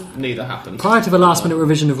to it was, the neither happened. prior to the last minute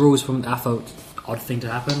revision of rules from AFO, odd thing to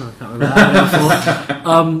happen. I can't remember that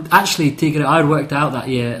before. Actually, Tigre, I had worked out that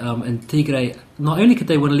year, and Tigre, not only could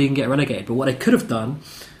they win a league and get relegated, but what they could have done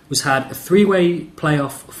was had a three-way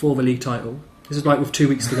playoff for the league title. This is like with 2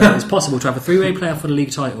 weeks to go. It's possible to have a three-way playoff for the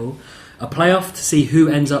league title, a playoff to see who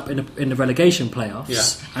ends up in the relegation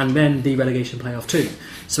playoffs, and then the relegation playoff too.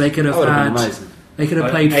 So they could have That would have been had. amazing. They could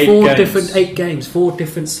have Like played eight games. four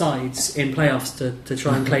different sides in playoffs to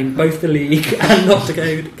try and claim both the league and not to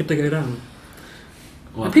go down.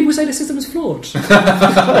 Wow. And people say the system is flawed. If it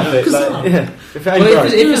ain't Well,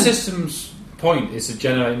 broke. if the system's point is to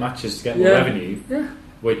generate matches to get more Yeah. revenue, Yeah.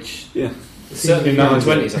 which Yeah. certainly in the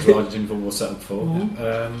 1920s that's what Argentine football was set up for,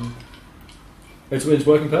 it's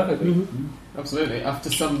working perfectly. Absolutely.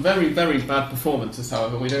 After some very, very bad performances,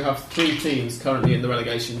 however, we do have 3 teams currently in the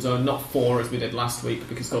relegation zone, not 4 as we did last week,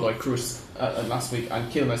 because Godoy Cruz last week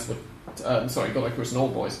and Quilmes were, Godoy Cruz and All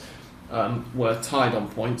Boys were tied on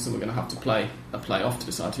points, and we're going to have to play a play-off to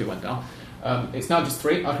decide who went down. It's now just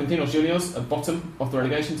 3. Argentinos Juniors at bottom of the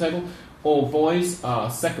relegation table, All Boys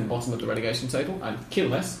are second bottom of the relegation table, and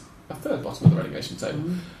Quilmes are third bottom of the relegation table.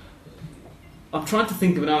 I'm trying to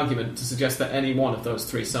think of an argument to suggest that any one of those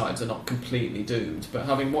 3 sides are not completely doomed, but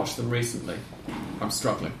having watched them recently, I'm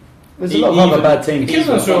struggling. There's a lot of other bad teams.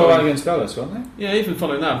 Quilmes were alright against Vélez, weren't they? Yeah, even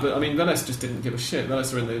following that, but I mean, Vélez just didn't give a shit.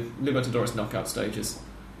 Vélez are in the Libertadores knockout stages.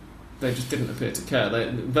 They just didn't appear to care.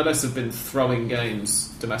 Vélez have been throwing games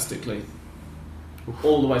domestically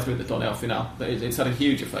all the way through the Torneo Final. It's had a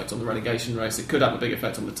huge effect on the relegation race. It could have a big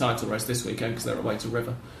effect on the title race this weekend because they're away to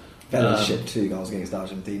River. Vélez shipped 2 goals against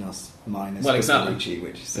Argentinos minus Well, exactly. Piscolucci,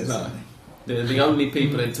 which says Exactly. The only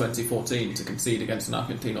people in 2014 to concede against an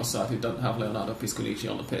Argentinos side who don't have Leonardo Piscolucci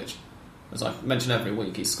on the pitch. As I mention every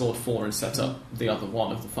week, he scored 4 and set up the other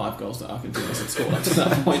one of the 5 goals that Argentinos had scored up to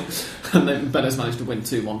that point. And then Vélez managed to win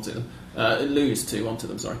 2-1 to them. Lose 2-1 to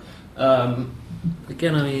them, sorry.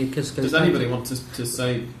 Again, I mean, Does anybody want to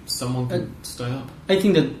say someone can stay up? I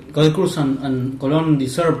think that Godoy Cruz and Colón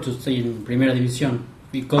deserve to stay in Primera División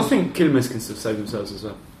I because think Quilmes can save themselves as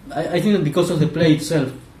well. I think that because of the play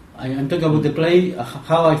itself. I'm talking about the play,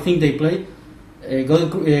 how I think they play.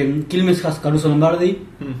 Quilmes has Caruso Lombardi.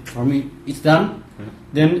 For me, it's done.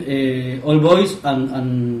 Then All Boys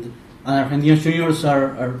and Argentinos Juniors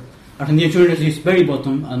are Argentinos Juniors is very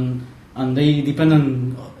bottom and they depend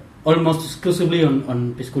on almost exclusively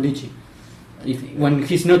on Piscolucci. When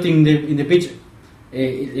he's not in the pitch,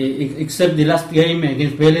 except the last game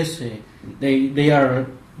against Vélez,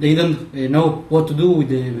 they don't know what to do with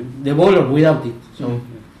the ball or without it. So.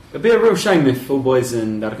 It'd be a real shame if All Boys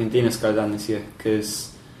and Argentinos go down this year,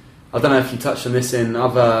 because I don't know if you touched on this in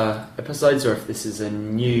other episodes or if this is a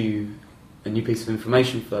new piece of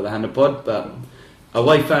information for the Hand of Pod, but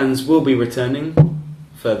away fans will be returning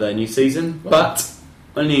for the new season, but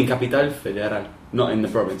only in Capital Federal, not in the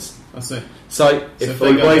province. I see. So if they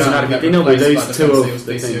All go Boys and down get Argentinos, we replaced lose by 2 Defensivos of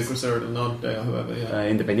the Vicio, teams. Cruzeiro del Norte or whoever, yeah.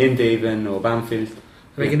 Independiente even, or Banfield. Are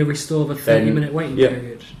they going to restore the Then- 30-minute waiting yeah.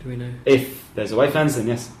 period? Do we know? If there's away fans, then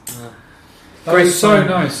yes. That was so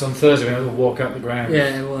nice on Thursday when I would walk out the ground.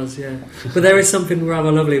 Yeah, it was, yeah. But there is something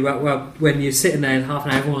rather lovely about when you're sitting there in half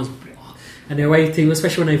an hour, everyone's... And the away team,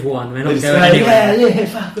 especially when they've won, they're not going anywhere.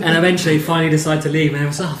 And eventually finally decide to leave, and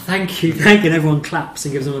everyone's thank you, and everyone claps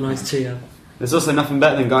and gives them a nice cheer. There's also nothing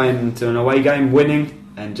better than going to an away game,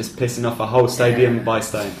 winning, and just pissing off a whole stadium by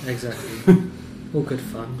staying. Exactly. All good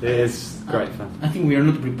fun. It is great fun. I think we are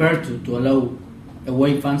not prepared to allow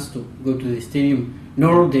away fans to go to the stadium,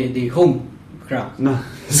 nor the home crowd. No,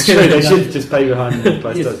 it's true. They should just pay behind the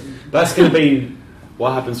place. Yes. That's going to be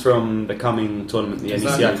what happens from the coming tournament, the Is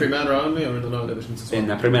NECA. that in Primera only or in the lower divisions as well? In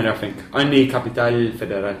the Primera, I think. Only Capital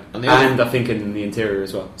Federal. And And I think in the interior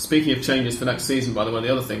as well. Speaking of changes for next season, by the way, the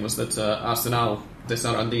other thing was that Arsenal de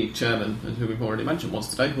Sarandí chairman, who we've already mentioned once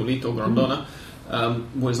today, Julito Grondona,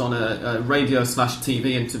 was on a radio/TV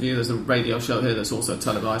interview. There's a radio show here that's also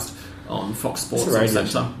televised on Fox Sports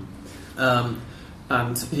Centre.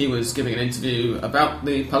 And he was giving an interview about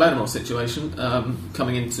the Palermo situation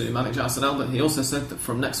coming in to manage Arsenal, but he also said that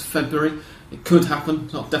from next February it could happen,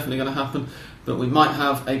 not definitely going to happen, but we might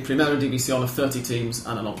have a Primera División of 30 teams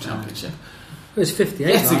and a long championship. It was 58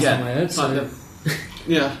 Yes, last again. time I heard, It's like so...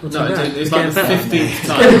 Yeah, Not no, too bad. it's like the Getting better. 15th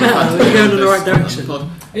time. we've had to We're do going in the this right direction. pod.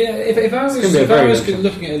 Yeah, if I was, It's gonna be a very good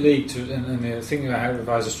looking at a league and thinking about how to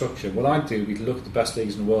revise the structure, what I'd do would be look at the best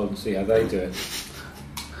leagues in the world and see how they do it.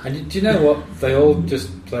 And do you know what? They all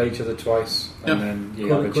just play each other twice, and Yeah. then you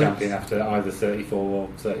Call have it a quits. champion after either 34 or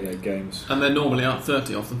 38 games. And there normally aren't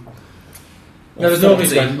 30 of them. No, there's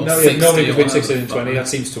 40 normally or 60 60 between or 16 and whatever. 20. That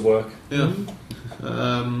seems to work. Yeah.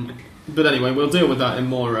 But anyway, we'll deal with that in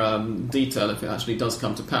more detail if it actually does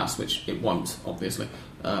come to pass, which it won't, obviously.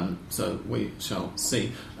 So we shall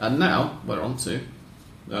see. And now we're on to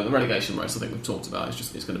the relegation race. I think we've talked about. It's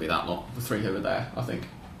going to be that lot. The three who are there, I think.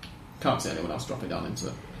 Can't see anyone else dropping down into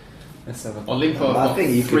it. Let's have a... Olimpo have I got think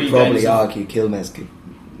you 3 could probably games of- argue Quilmes could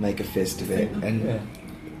make a fist of it. And, Yeah.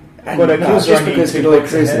 and Well, no, Cruz are just only because 2 Godoy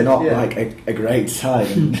points Cruz are ahead, not yeah. like a great side.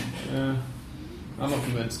 And, Yeah. I'm not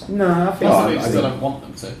convinced. No, I think... Possibly I because I mean- don't want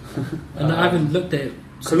them to. And I haven't looked at it.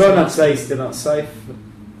 Cologne, I'd say, still not safe.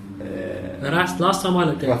 Last time I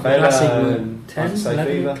looked at it, Rafaela, Racing were I'd 10, say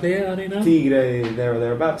 11 Fever. clear, I don't know. Tigre, there or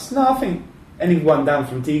thereabouts. No, I think anyone down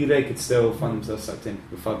from Tigre could still find themselves sucked in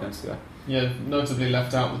with 5 games to go. Yeah, notably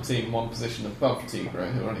left out the team one position above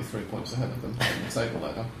Tigre, who are only 3 points ahead of them on the table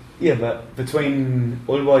later. Yeah, but between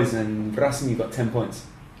All Boys and Racing, you've got 10 points.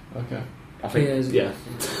 Okay. I think. Yeah.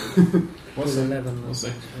 We'll Was see. 11. We'll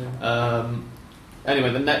see. Yeah.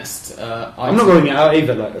 Anyway, the next I'm not going it out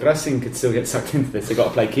either. Like Racing could still get sucked into this. They got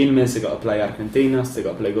to play Quilmes, they got to play Argentinos, they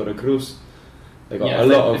got to play Godoy Cruz. They got Yeah, a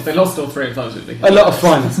lot if they of lost all 3 of those, it'd be a lot of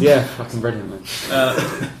fun. Yeah, fucking brilliant, man.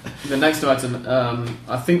 The next item,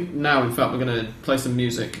 I think now, in fact, we're going to play some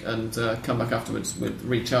music and come back afterwards with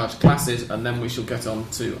recharge classes, and then we shall get on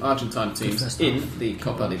to Argentine teams in the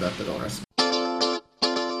Copa Libertadores.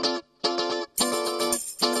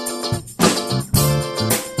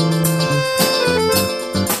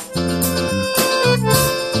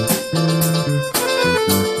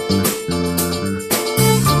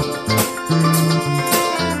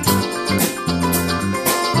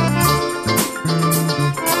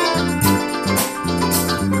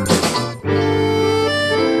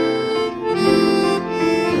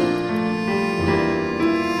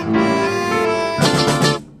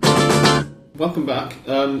 Welcome back.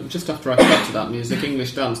 Just after I cut to that music,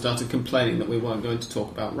 English Dan started complaining that we weren't going to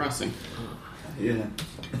talk about Racing. Yeah.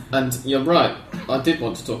 And you're right, I did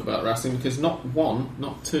want to talk about Racing because not 1,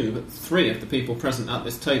 not 2, but 3 of the people present at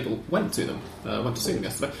this table went to them. Went to see them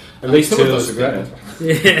yesterday. At least 2 of those us regret people-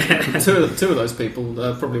 it. Yeah. two of those people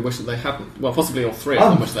probably wish that they hadn't. Well, possibly all 3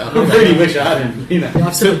 of them wish they I hadn't. really wish I hadn't. You know. Yeah,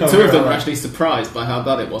 I've Two still- of them were actually surprised by how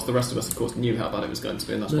bad it was. The rest of us, of course, knew how bad it was going to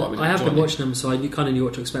be, and that's why we didn't I have join been you. watching them, so I kind of knew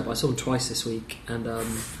what to expect. But I saw them twice this week, and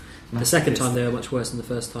the second time they were much worse than the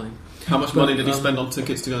first time. How much money did you spend on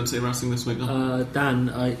tickets to go and see Racing this week? Then?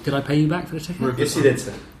 Dan, did I pay you back for the ticket? Yes, you did,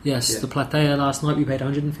 sir. Yes, Yeah. the Platea last night we paid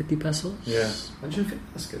 150 pesos. Yeah. 150.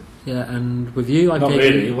 That's good. Yeah, and with you I Not gave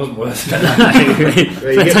really, it you... wasn't worth it.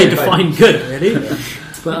 you That's get how you paid. define good, really.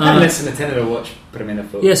 But, And less than a tenner to watch Primera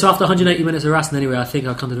Football. yeah, so after 180 minutes of Racing anyway, I think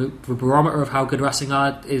I come to the barometer of how good Racing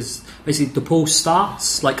are is basically the ball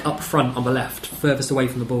starts like up front on the left, furthest away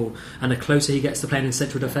from the ball, and the closer he gets to playing in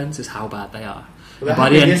central defence is how bad they are. Well, that By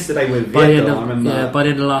the happened end- yesterday with By the, Vieto, end I of, remember. by the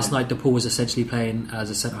end of last night, DePaul was essentially playing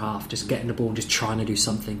as a centre half, just getting the ball and just trying to do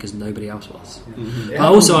something because nobody else was. Yeah. But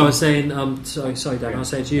also, I was saying, sorry, Dan, I was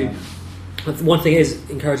saying to you, one thing is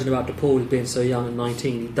encouraging about DePaul being so young at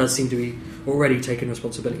 19. He does seem to be already taking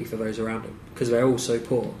responsibility for those around him because they're all so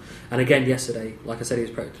poor. And again, yesterday, like I said, he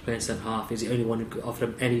was playing centre half. He's the only one who offered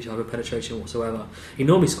him any type of penetration whatsoever. He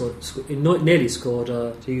normally nearly scored,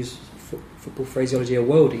 to use football phraseology, a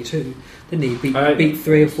worldie too, didn't he? Beat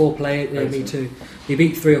 3 or 4 players. Yeah, me too. He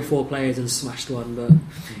beat 3 or 4 players and smashed one. But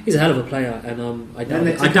he's a hell of a player, and I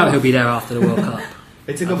doubt he'll be there after the World Cup.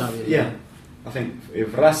 I think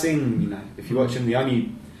with Racing, if you watch them, the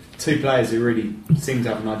only 2 players who really seem to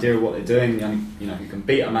have an idea of what they're doing, who can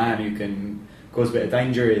beat a man, who can cause a bit of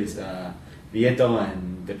danger, is Vieto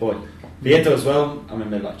and De Paul. Vieto as well. I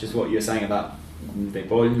remember just what you were saying about De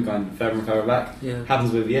Paul going further and further back. Yeah.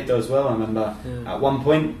 Happens with Vieto as well. I remember at one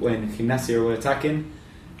point when Gimnasia were attacking,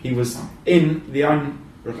 he was in the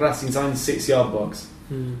Racing's own 6-yard box.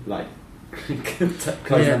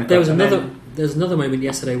 There's another moment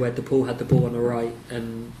yesterday where De Paul had the ball on the right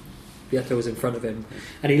and Vieto was in front of him,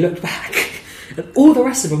 and he looked back, and all the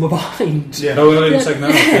rest of them were behind. Yeah. Oh, in second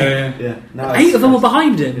half. Yeah. No, 8 of them were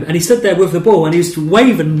behind him, and he stood there with the ball, and he was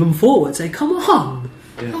waving them forward, saying, "Come on,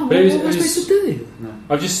 what am I supposed to do?" No.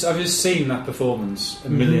 I've just seen that performance a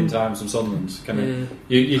million times from Sunderland.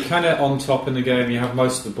 You're kind of on top in the game. You have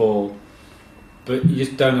most of the ball, but you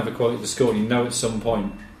just don't have the quality to score. You know, at some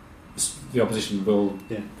point the opposition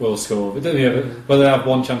will score. Whether they have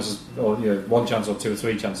one chance or 2 or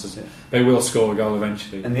 3 chances, they will score a goal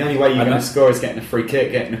eventually. And the only way you're going to score is getting a free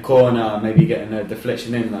kick, getting a corner, maybe getting a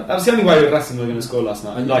deflection in. That was the only way Racing were going to score last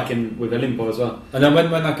night, with Olimpo as well. And then when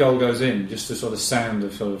that goal goes in, just the sort of sound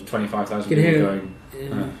of 25,000 people going.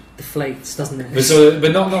 Deflates, doesn't it?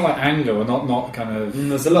 But not like anger, or not kind of.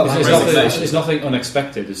 There's a lot of it's nothing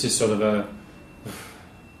unexpected. It's just sort of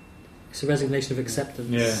it's a resignation of acceptance.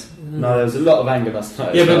 Yeah. No, there was a lot of anger last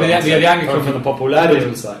night. Yeah, but the anger comes from the popularity.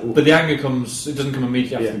 But the anger comes. It doesn't come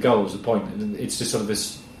immediately after the goal. Is the point? It's just sort of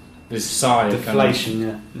this sigh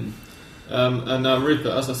deflation. And now,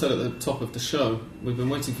 Rupert, as I said at the top of the show, we've been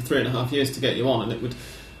waiting for 3.5 years to get you on, and it would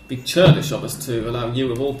be churlish of us to allow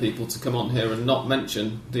you, of all people, to come on here and not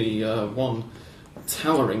mention the one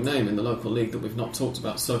towering name in the local league that we've not talked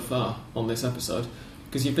about so far on this episode,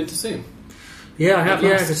 because you've been to see him. Yeah, I have.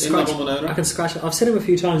 I can scratch it. I've seen him a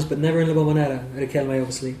few times, but never in La Bombonera at Riquelme,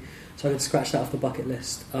 obviously. So I can scratch that off the bucket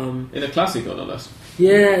list. In a Clásico, no less.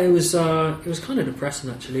 Yeah, it was kind of depressing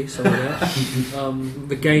actually. Some of that,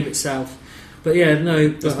 the game itself. But yeah, no.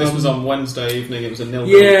 This was on Wednesday evening. It was a 0-0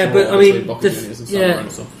 Yeah, but I mean,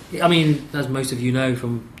 I mean, as most of you know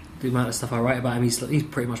from the amount of stuff I write about him, he's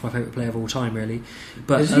pretty much my favourite player of all time, really.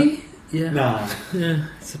 But is he? Yeah. Nah. Yeah.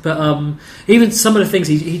 But even some of the things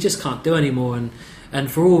he just can't do anymore,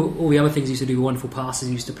 and for all the other things he used to do, wonderful passes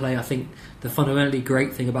he used to play, I think the fundamentally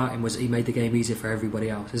great thing about him was he made the game easier for everybody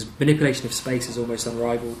else. His manipulation of space is almost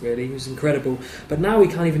unrivaled, really. He was incredible. But now he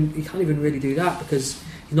can't even really do that, because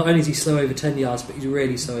not only is he slow over 10 yards, but he's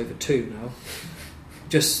really slow over 2 now.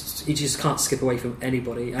 He just can't skip away from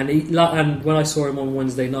anybody. And when I saw him on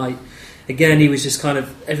Wednesday night, again, he was just kind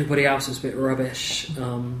of, everybody else was a bit rubbish.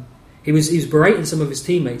 He was berating some of his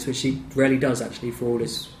teammates, which he rarely does actually, for all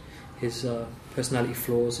his personality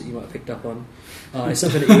flaws that you might have picked up on. It's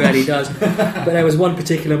something that he rarely does. But there was one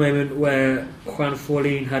particular moment where Juan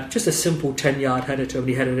Forlín had just a simple 10-yard header to him, and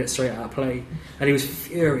he headed it straight out of play, and he was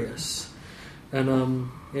furious. And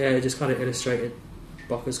it just kind of illustrated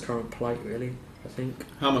Boca's current plight, really, I think.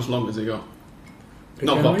 How much longer has he got?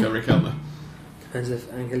 Not Boca, Riquelme. Depends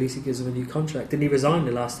if Angelici gives him a new contract. Didn't he resign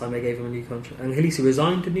the last time they gave him a new contract? Angelici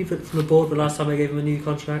resigned, didn't he, from the board the last time they gave him a new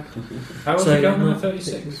contract? How old is he going?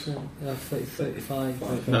 36?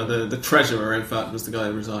 35. No, the treasurer, in fact, was the guy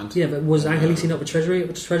who resigned. Yeah, but was Angelici not the treasurer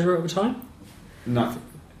at the time? No,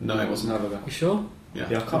 it wasn't. You sure? Yeah,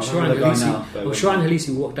 I can't remember the guy now. Well, sure,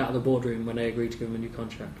 Angelici walked out of the boardroom when they agreed to give him a new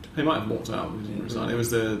contract. He might have walked out. He didn't resign. It was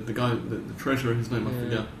the guy, the treasurer, his name I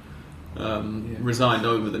forget. Resigned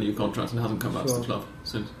over the new contract and hasn't come back to the club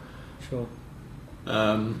since. Sure.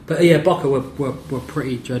 But yeah, Boca were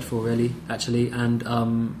pretty dreadful, really, actually, and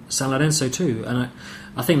San Lorenzo too. And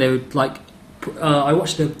I think they would I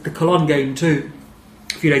watched the Colón game too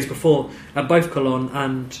a few days before, and both Colón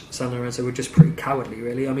and San Lorenzo were just pretty cowardly,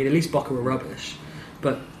 really. I mean, at least Boca were rubbish,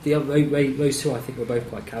 but those two I think were both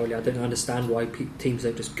quite cowardly. I don't understand why teams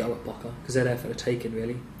don't just go at Boca, because they're there for the taking,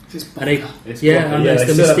 really. It's and there's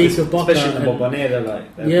the mystique of Boca. Especially in the Bombonera,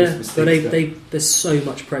 but there's so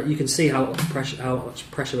much pressure. You can see how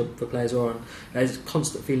much pressure the players are on. There's a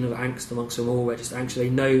constant feeling of angst amongst them all. They're just anxious. They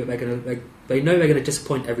know they're going to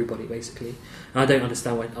disappoint everybody, basically. And I don't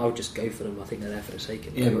understand why. I would just go for them. I think they're there for the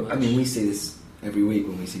taking. Yeah, but, I mean, we see this every week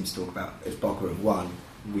when we seem to talk about if Boca have won,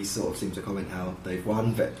 we sort of seem to comment how they've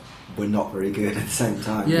won, but we're not very good at the same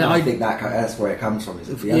time. Yeah, and I think that's where it comes from. Is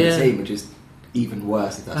that the other team are just even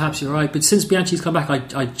worse. If that's perhaps you're right, but since Bianchi's come back,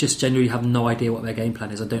 I just genuinely have no idea what their game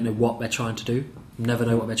plan is. I don't know what they're trying to do. Never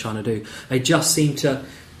know what they're trying to do. They just seem to.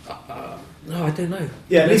 No, I don't know.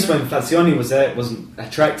 Yeah, at least when Fazioni was there, it wasn't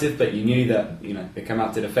attractive, but you knew that they come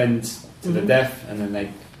out to defend to the death, and then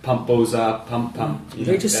they pump balls up, pump.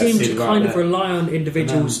 They just seem to kind of rely on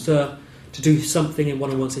individuals to do something in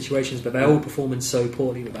one-on-one situations, but they're all performing so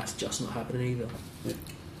poorly that that's just not happening either.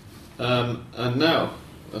 Yeah. And now,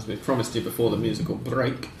 as we promised you before the musical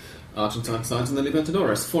break, Argentine sides in the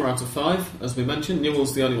Libertadores. 4 out of 5, as we mentioned.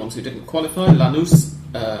 Newell's the only ones who didn't qualify. Lanús,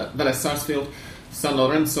 Vélez Sarsfield, San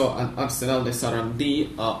Lorenzo and Arsenal de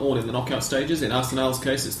Sarandí are all in the knockout stages. In Arsenal's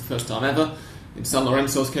case, it's the first time ever. In San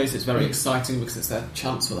Lorenzo's case, it's very exciting because it's their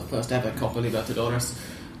chance for the first ever Copa Libertadores.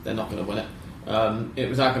 They're not going to win it. It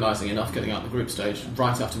was agonising enough getting out of the group stage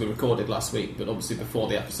right after we recorded last week, but obviously before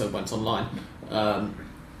the episode went online.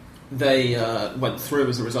 They went through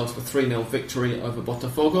as a result of a 3-0 victory over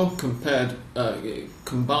Botafogo,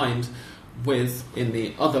 combined with, in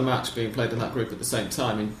the other match being played in that group at the same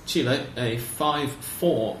time in Chile, a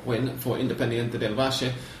 5-4 win for Independiente del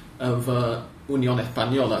Valle over Unión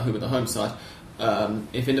Española, who were the home side.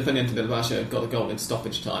 If Independiente del Valle had got a goal in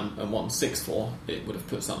stoppage time and won 6-4, it would have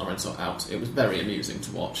put San Lorenzo out. It was very amusing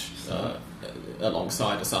to watch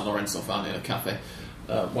alongside a San Lorenzo fan in a cafe,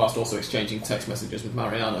 whilst also exchanging text messages with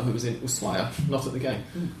Mariano, who was in Ushuaia, not at the game.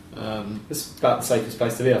 It's about the safest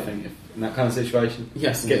place to be, I think, in that kind of situation.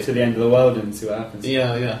 Yes, get to the end of the world and see what happens.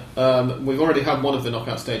 Yeah. We've already had one of the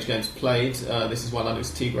knockout stage games played. This is why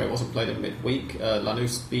Lanús Tigre wasn't played in midweek.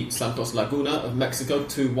 Lanús beat Santos Laguna of Mexico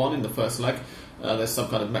 2-1 in the first leg. There's some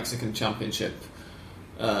kind of Mexican championship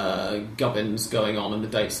gubbins going on, and the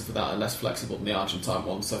dates for that are less flexible than the Argentine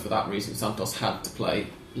one. So for that reason, Santos had to play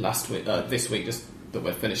this week, just that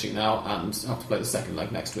we're finishing now, and have to play the second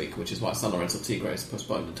leg next week, which is why San Lorenzo Tigre is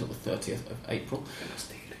postponed until the 30th of April.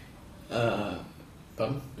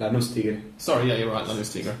 Pardon? Lanús Tigre. Sorry, yeah, you're right,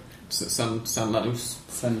 Lanús Tigre. San Lanús.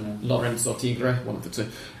 Lorenzo Tigre, one of the two.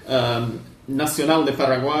 Nacional de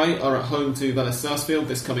Paraguay are at home to Vélez Sarsfield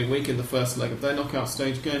this coming week in the first leg of their knockout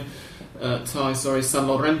stage game. San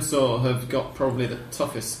Lorenzo have got probably the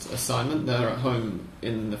toughest assignment. They're at home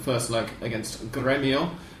in the first leg against Gremio.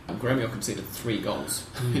 And Gremio conceded 3 goals.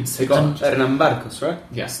 They got Hernan Barcos, right?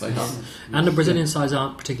 Yes, they have. And the Brazilian sides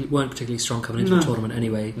weren't particularly strong coming into the tournament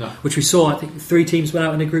anyway. No. Which we saw, I think 3 teams went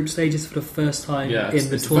out in the group stages for the first time in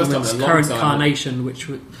the tournament's current incarnation.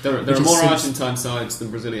 There are more Argentine sides than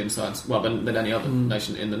Brazilian sides, well, than any other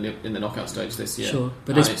nation in the knockout stage this year. Sure,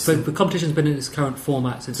 but the competition's been in its current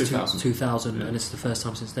format since 2000 and it's the first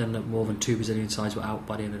time since then that more than 2 Brazilian sides were out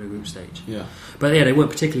by the end of the group stage. Yeah. But yeah, they weren't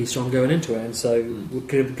particularly strong going into it, and so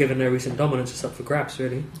given their recent dominance, it's up for grabs,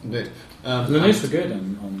 really. Indeed. Lanús were good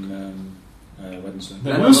on Wednesday.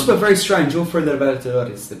 Lanús were very strange all through the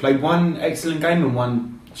Libertadores. They played one excellent game and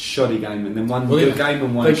one shoddy game, and then one good game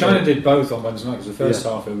and one. They kind of did both on Wednesday night because the first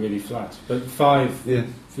half were really flat, but 5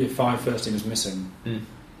 first team was missing.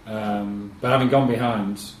 But having gone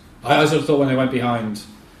behind, I sort of thought when they went behind,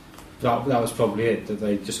 that was probably it, that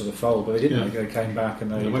they just sort of folded, but they didn't. They came back and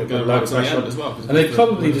they put a load of pressure on as well, and they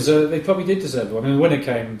probably did deserve it. I mean, the winner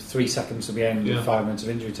came 3 seconds to the end with 5 minutes of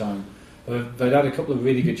injury time. They'd had a couple of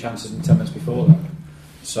really good chances in 10 minutes before that.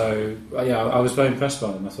 So I was very impressed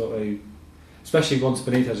by them. I thought they, especially once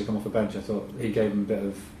Benitez had come off the bench, I thought he gave them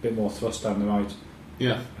a bit more thrust down the right.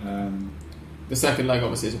 Yeah. The second leg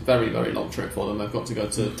obviously is a very, very long trip for them. They've got to go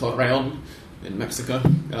to Torreon in Mexico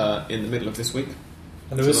in the middle of this week.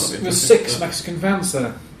 And there was 6 Mexican fans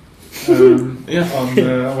there on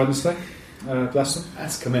Wednesday. Bless them.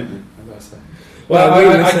 That's commitment, I've got to say.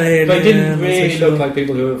 Well, they didn't really look like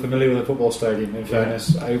people who were familiar with a football stadium, in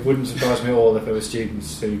fairness. It wouldn't surprise me at all if there were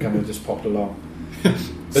students who kind of just popped along.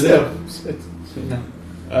 But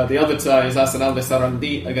the other tie is Arsenal de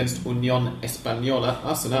Sarandí against Unión Española.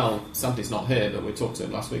 Santi's not here, but we talked to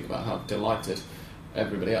him last week about how delighted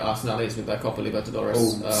everybody at Arsenal is with their Copa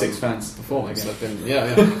Libertadores 6 fans performance. They've been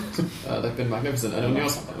they've been magnificent. And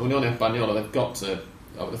Unión Española, they've got to.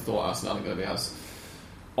 I would have thought Arsenal are going to be as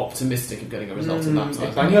optimistic of getting a result in that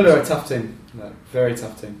time. Española are a tough team, very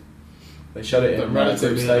tough team. They showed it in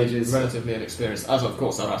relatively stages. Relatively inexperienced, as of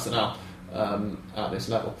course are Arsenal at this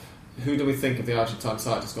level. Who do we think of the Argentine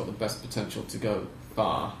side has got the best potential to go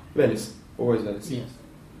far? Vélez, always Vélez. Yes.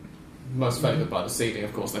 Most favoured by the seeding,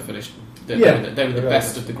 of course. They finished. They were the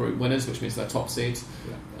best of the group winners, which means they're top seeds.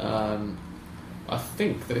 Yeah. I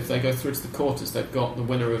think that if they go through to the quarters, they've got the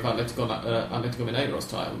winner of Atletico Mineiro's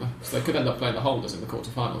tie, so they could end up playing the holders in the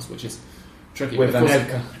quarterfinals, which is tricky. With Of course-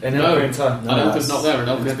 Anelka in time. Anelka's not there, and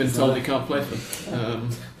Anelka's been Anelka's told not he can't play for them.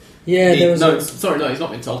 Yeah, there was He's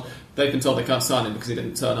not been told. They've been told they can't sign him because he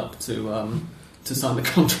didn't turn up to sign the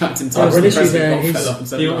contract in There time. was So an the issue president there, got his- fed up and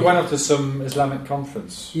said He no. went up to some Islamic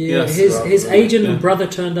conference. Yeah, Yes. his agent Yeah. and brother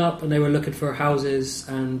turned up, and they were looking for houses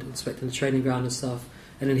and inspecting the training ground and stuff.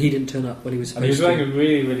 And then he didn't turn up when he was And he was supposed wearing to. a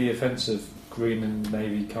really, really offensive green and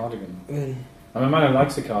navy cardigan. Really? I mean, man who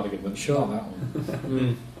likes the cardigan, but Sure. not that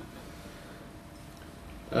one.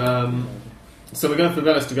 So we're going for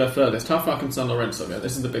Vélez to go furthest. How far can San Lorenzo go?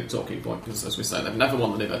 This is the big talking point because, as we say, they've never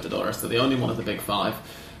won the Libertadores. They're the only one of the big five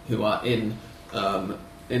who are in the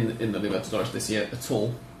Libertadores this year at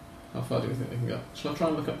all. How far do you think they can go? Shall I try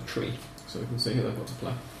and look up the tree so we can see who they've got to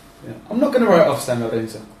play? Yeah. I'm not going to write off San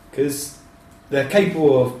Lorenzo because they're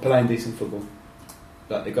capable of playing decent football.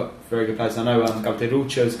 Like, they've got very good players. I know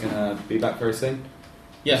Cauterucho's going to be back very soon.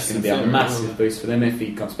 Yes, It's going to be a massive boost for them if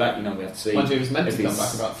he comes back. We have to see. Mind you, he was meant if to come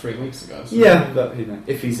he's- back about 3 weeks ago. So. Yeah, but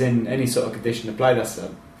if he's in any sort of condition to play, that's a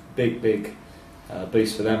big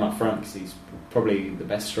boost for them up front because he's probably the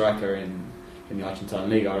best striker in the Argentine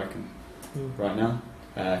league, I reckon, right now.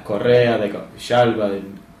 Correa, they got Shalva,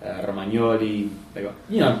 Romagnoli, they got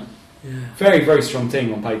very, very strong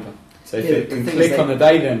team on paper. So if Yeah, it the can thing click is on the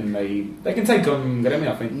day, then they can take on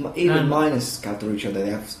Gremio, I think. Even And- minus Cauterucho, they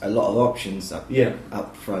have a lot of options up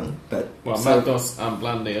front. But Well, Maldos and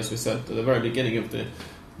Blandi, as we said at the very beginning of the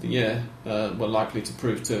year, were likely to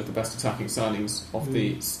prove two of the best attacking signings of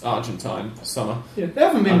the Argentine summer. Yeah, they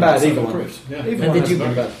haven't been And bad so either they one. proved, yeah. Either And one did hasn't you-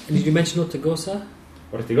 been bad. And did you mention Ortigosa?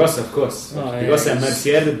 Ortigosa, of course. Oh, yeah, Ortigosa and he's-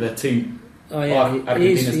 Mercier, the two. Oh yeah,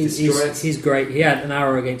 Argentina's destroyers. he's great. He had an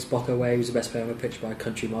hour against Boca where he was the best player on the pitch by a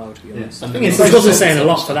country mile, to be honest. The And thing then is, Which those wasn't two- saying a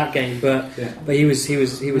lot for that game, but Yeah. he was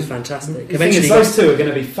fantastic. The thing is, those two are going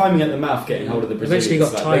to be foaming at the mouth getting hold of the Brazilians.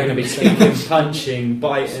 Eventually got Like, tired they're going to be of kicking, punching,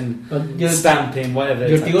 biting, But the stamping, whatever. it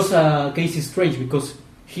takes. Ortigosa case is strange because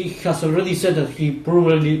he has already said that he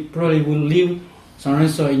probably will leave San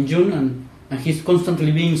Lorenzo in June, and he's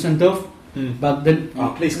constantly being sent off. But then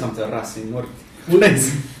Oh, please come to Racing.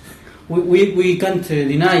 we can't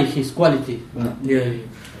deny his quality. No. Yeah.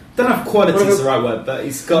 Don't know if quality is the right word, but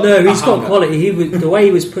he's got. No, he's a got hunger. quality. The way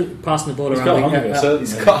he was passing the ball He's around. got hunger, certainly.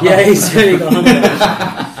 He's got. Yeah, he's certainly got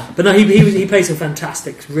hunger. But no, he played some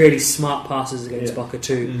fantastic, really smart passes against Boca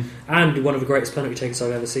too, and one of the greatest penalty takers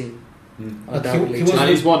I've ever seen. Undoubtedly. He was- And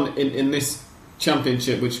he's won in this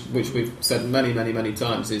championship, which we've said many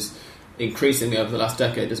times is increasingly over the last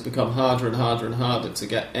decade has become harder and harder and harder to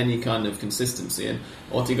get any kind of consistency in.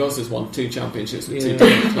 Ortigosa's won 2 championships with 2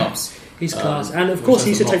 different clubs. He's class, and of which course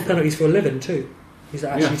he has used to a take lot. penalties for a living too. He used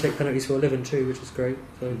to actually Yeah. take penalties for a living too, which is great.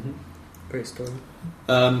 So great story.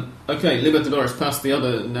 Okay, Libertadores past the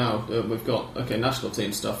other now. We've got national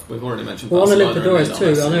team stuff. We've already mentioned. Well, on the Barcelona and Libertadores Lionel too.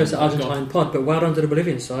 I Messi. know it's an We've got- Argentine pod, but well done to the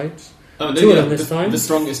Bolivian sides. Oh, Two of yeah, them this time. The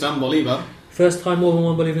strongest and Bolívar. First time more than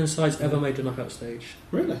one Bolivian side's ever made the knockout stage.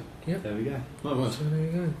 Really? There we go. My word. So there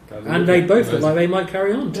you go. Go And they both look like they might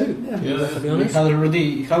carry on too. Yeah, To be He honest. had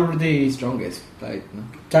already strongest played. No?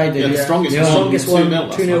 tied Yeah, the the strongest. Yeah. was Strongest 2-0 one,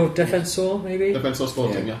 last 2-0 night. Defensor maybe. Defensor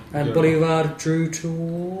Sporting, yeah. And Yeah. Bolivar drew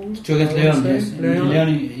to against Leon, yes, Leon. Leon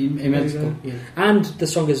in Mexico. There Yeah. And the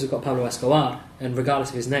strongest has got Pablo Escobar, and regardless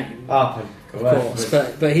of his name, Ah, of course.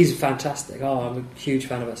 But he's fantastic. Oh, I'm a huge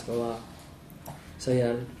fan of Escobar. So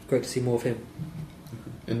yeah, great to see more of him.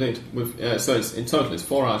 Indeed. So in total it's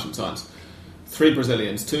 4 Argentines, 3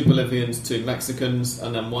 Brazilians, 2 Bolivians, 2 Mexicans,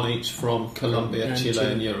 and then 1 each from Colombia, And Chile,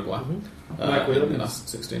 Chile. and Uruguay. Mhm. No In Ecuadorians. the last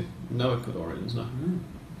 16. No Ecuadorians, no.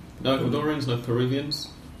 No Ecuadorians, no Peruvians.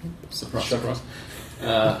 Surprise, Shocking.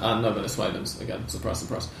 surprise. And no Venezuelans, again, surprise,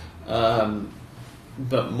 surprise.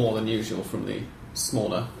 But more than usual from the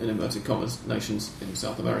smaller, in inverted commas, nations in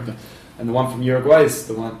South America. And the one from Uruguay is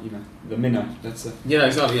the one, the minnow. That's it. Yeah,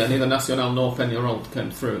 exactly. Yeah, neither Nacional nor Peñarol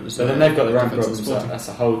came through. It was, So then they've got their own Defensa problems. Sporting. That's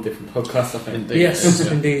a whole different podcast, I think. Indeed. Yes,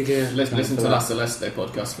 Yeah. indeed, yeah. Listen to for La that. Celeste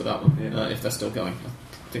podcast for that one, Yeah. if they're still going.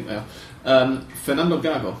 I think they are. Fernando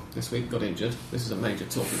Gago this week got injured. This is a major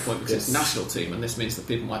talking point because it's Yes. national team, and this means that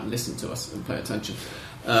people might listen to us and pay attention.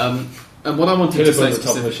 And what I wanted Could to have say been at the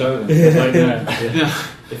top of the specifically... show then. Right there.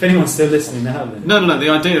 If anyone's still listening now, then. No. The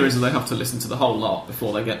idea is that they have to listen to the whole lot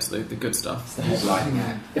before they get to the good stuff. It's the headline.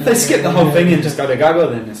 Yeah. If they skip the whole thing and just go to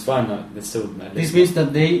Gago, then it's fine. Like, they're still This means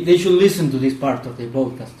that they should listen to this part of the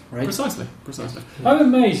podcast, right? Precisely. I'm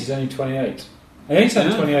amazed he's only 28. And he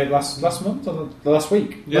turned Yeah. 28 last month or the last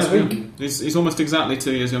week? Yeah, last week. He's almost exactly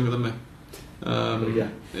 2 years younger than me. Yeah.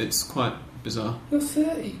 It's quite bizarre. You're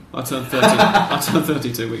 30. I turned 30. I turned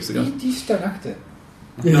 30 2 weeks ago. You just don't act it.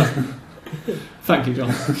 Thank you,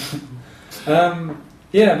 John.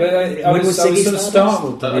 Yeah, but I When was was Ziggy sort of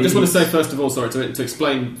startled? startled. I just want to say, first of all, sorry, to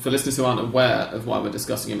explain for listeners who aren't aware of why we're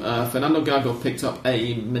discussing him, Fernando Gago picked up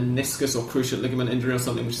a meniscus or cruciate ligament injury or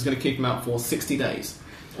something, which is going to keep him out for 60 days.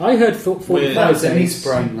 I heard 45 That was a knee days.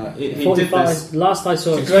 sprain. Like, He did 45. this. Last I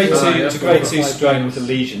saw, It's a grade Oh, two. yeah. It's a grade 2 45 strain days. with a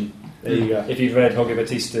lesion. There you go. If you've read Jorge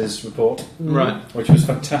Batista's report, Right. which was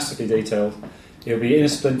fantastically detailed, he'll be in a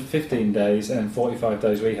splint for 15 days and 45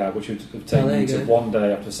 days rehab, which would have taken there you him to go. 1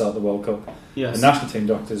 day after the start of the World Cup. Yes. The national team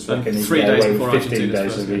doctors And reckon he 3 can get days away before with 15 Argentina's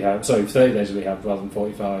days first of game. rehab. Sorry, 30 days of rehab rather than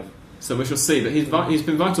 45. So we shall see. But he's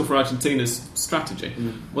been vital for Argentina's strategy.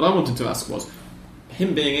 What I wanted to ask was,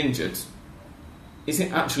 him being injured, is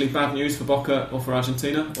it actually bad news for Boca or for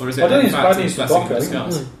Argentina? Or is it I don't in think it's fact bad news a for blessing Boca, in I think.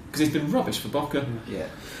 disguise? Because he's been rubbish for Boca. Yeah.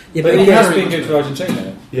 Yeah, But he yeah, has very been much good for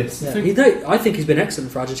Argentina. yes. yeah. I think he's been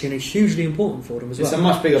excellent for Argentina. Hugely important for them as well. It's a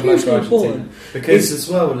much bigger blow Hugely for Argentina. important. Because as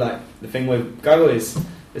well, like the thing with Gago is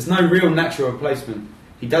there's no real natural replacement.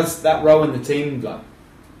 He does that role in the team like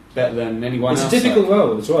better than anyone It's a else. difficult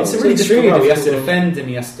role as well. It's a It's really an difficult extremely role. He has to difficult role. defend and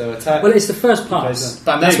he has to attack. Well, it's the first He pass. plays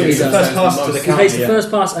That's what he It's the does. first pass to the He counter. plays the yeah.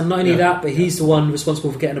 first pass, and not only Yeah. that, but he's the one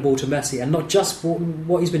responsible for getting the ball to Messi, and not just for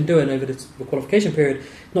what he's been doing over the qualification period.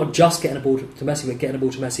 Not just getting the ball to Messi, but getting the ball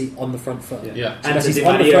to Messi on the front foot. Yeah. And as to he's Di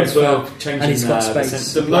on the Maria front as well, foot, changing, and he's got the space.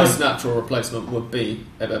 sense The of play. most natural replacement would be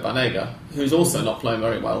Eber Banega, who's also not playing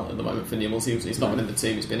very well at the moment for Newell's. He's not been in the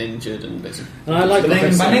team, he's been injured and bits. And I like But what then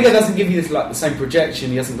they're saying. Banega doesn't give you this, like the same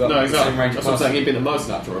projection. He hasn't got No, the exactly. same range That's of what I'm saying. passing. He'd be the most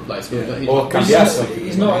natural replacement. Yeah. But he's Or not- Cambiasso.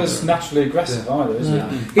 He's not as naturally aggressive either, is No. he? I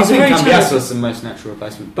He's a think very talented. Cambiasso's the most natural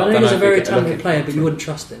replacement. but I don't Banega's know a if we very get a look talented at- player, but you wouldn't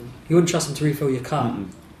trust him. You wouldn't trust him to refill your car. Mm-mm.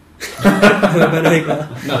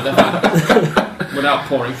 Banega. No, definitely. Without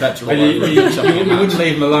pouring petrol all You, over you, it. you wouldn't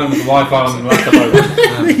leave him alone with the Wi-Fi on the laptop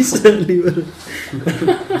open. He certainly would.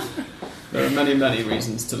 There are many, many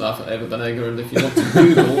reasons to laugh at Ever Banega, and if you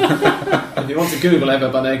want to Google, Ever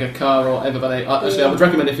Banega car or Ever Banega, actually, I would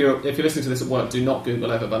recommend if you're listening to this at work, do not Google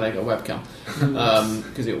Ever Banega webcam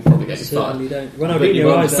because it will probably get you fired. Certainly don't. When I But read you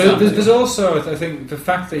your won't eyes, say- out. There's also, I think, the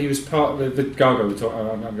fact that he was part of the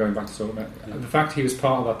Gago. I'm going back to talking about the fact he was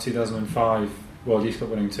part of that 2005 World Youth Cup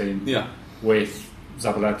winning team Yeah, with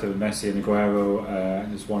Zabaleta, Messi, and Aguero.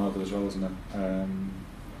 And there's one other as well, isn't there?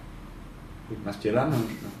 Mascherano.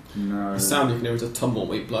 No. the sound you can hear is a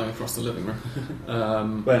tumbleweed blowing across the living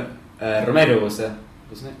room. Well, Romero was there,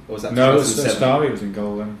 wasn't it? Or was that No, it was 2007? Starry was in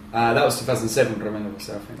goal then. That was 2007. Romero was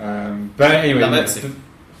there, I think. But anyway, Lavezzi.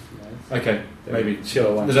 okay, maybe.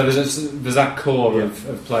 Sure. One. There's that core Yeah.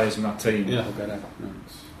 of players from that team. Yeah. I'll go there. No.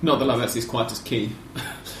 Not that Lavezzi is quite as key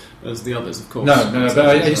as the others, of course. No, but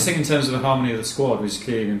I just think in terms of the harmony of the squad, which is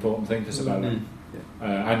clearly an important thing for Sabella. Mm,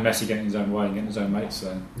 And Messi getting his own way and getting his own mates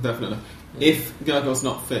there. definitely. If Gago's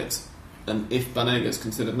not fit, and if Banega's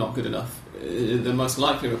considered not good enough, the most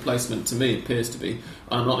likely replacement to me appears to be,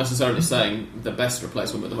 and I'm not necessarily saying the best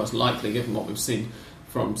replacement, but the most likely, given what we've seen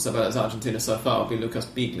from Sabella's Argentina so far, would be Lucas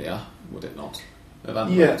Biglia, would it not?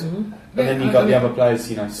 Yeah. Mhm. But then you've got the other players,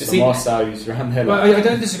 you know, he- Samosa, who's around there. Well, Like, I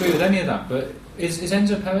don't disagree with any of that, but is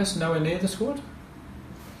Enzo Perez nowhere near the squad?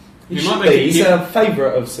 he You should might make be. it- He's you- a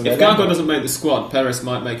favourite of Sevilla. If Gago doesn't make the squad, Perez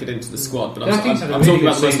might make it into the squad, but Yeah, I I'm think he's had a talking really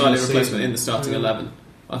about good the most season likely this replacement season. in the starting 11.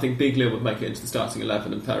 I think Biglia would make it into the starting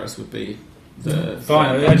 11, and Perez would be the...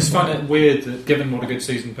 Fine. I just find it weird that, given what a good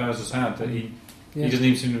season Perez has had, that he Yeah. doesn't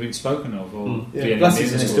even seem to have been spoken of. Or Mm. be anywhere Plus, near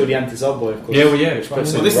he's an the squad. Estudiantes old boy, of course. Yeah, well, yeah, Which right.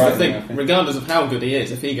 puts Well, him this is the right thing. there, I think. Regardless of how good he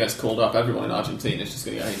is, if he gets called up, everyone in Argentina is just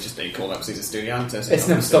going to go, he's just being called up because he's a Estudiantes. It's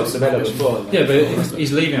never stopped Sevilla before. Yeah, but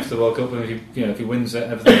he's leaving after the World Cup, and if he wins it,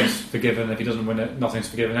 everything's forgiven. If he doesn't win it, nothing's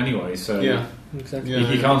forgiven anyway. So Yeah. Exactly.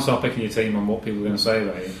 Yeah. you can't start picking your team on what people are going to say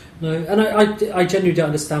about you. No, and I genuinely don't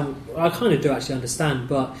understand. I kind of do actually understand,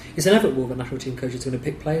 but it's inevitable that national team coaches are going to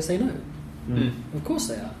pick players they know. Mm. Of course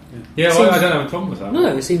they are. Yeah, It well, seems- I don't have a problem with that.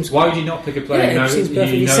 No, it seems. Why would you not pick a player Yeah, you know, it seems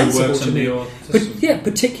perfectly you know sensible works to under me. your But system? yeah,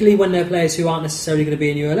 particularly when they're players who aren't necessarily going to be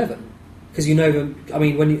in your 11, because you know them. I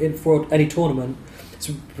mean, when you for any tournament, it's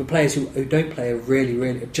for players who don't play are really,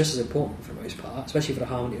 really just as important for the most part, especially for the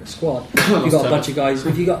harmony of the squad. You've got a bunch of guys.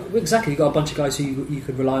 If you got a bunch of guys who you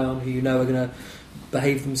could rely on, who you know are going to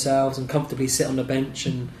behave themselves and comfortably sit on the bench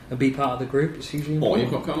and be part of the group. It's hugely Or important.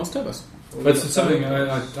 you've got Carlos Tevez. But it's something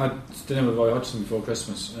I did dinner with Roy Hodgson before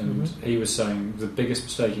Christmas, and Mhm. he was saying the biggest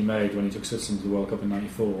mistake he made when he took Switzerland to the World Cup in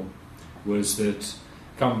 '94 was that,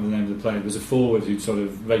 I can't remember the name of the player, there was a forward who'd sort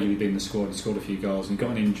of regularly been in the squad, he scored a few goals, and he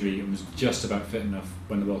got an injury and was just about fit enough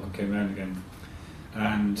when the World Cup came around again.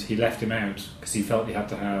 And he left him out because he felt he had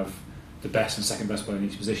to have the best and second best player in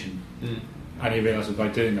each position. Mm. And he realised that by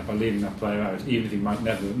doing that, by leaving that player out, even if he might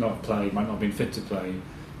never not play, might not have been fit to play,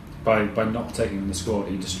 by not taking him in the squad,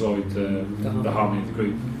 he destroyed the harmony of the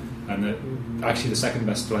group. And actually the second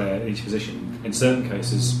best player in each position. In certain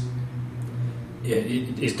cases,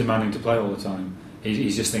 is demanding to play all the time.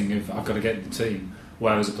 He's just thinking of, I've got to get in the team.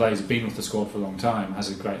 Whereas a player who's been with the squad for a long time has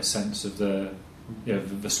a greater sense of the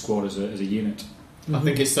squad as a unit. I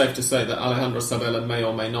think it's safe to say that Alejandro Sabella may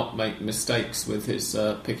or may not make mistakes with his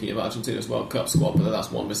picking of Argentina's World Cup squad, but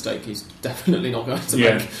that's one mistake he's definitely not going to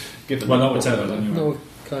make. Given not with Tevez, anyway. No,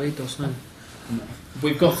 Carlitos, no.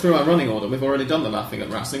 We've got through our running order. We've already done the laughing at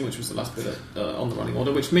Racing, which was the last bit on the running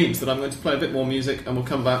order, which means that I'm going to play a bit more music and we'll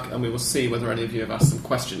come back and we will see whether any of you have asked some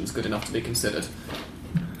questions good enough to be considered.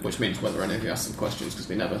 Which means whether any of you asked some questions, because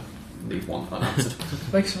we never leave one unanswered.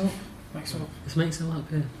 Makes it up. This makes it up,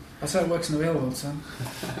 yeah. That's how it works in the real world, Sam.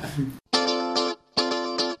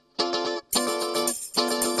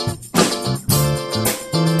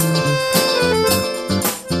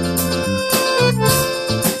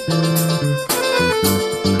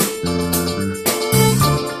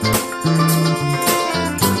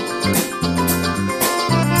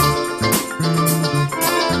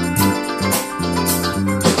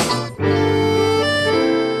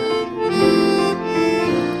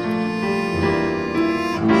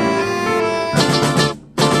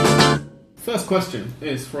 Question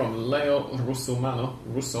is from Leo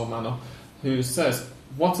Russomano, who says,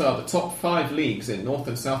 what are the top 5 leagues in North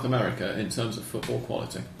and South America in terms of football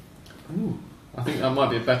quality? Ooh. I think that might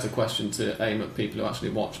be a better question to aim at people who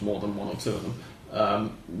actually watch more than one or two of them.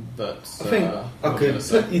 But I think I could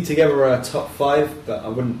put you together a top 5, but I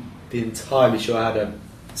wouldn't be entirely sure I had a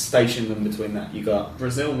station them between that. You got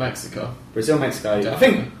Brazil, Mexico. Definitely. I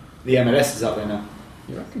think the MLS is up there now.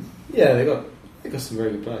 You reckon? Yeah, they got some very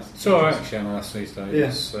good players. It's alright actually on the last these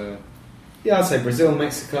days. Yeah, I'd say Brazil,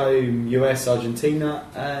 Mexico, US, Argentina,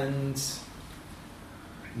 and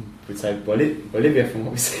we'd say Bolivia from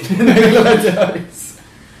what we've seen in the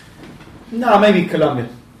No, maybe Colombia.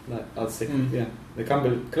 I'd say, yeah.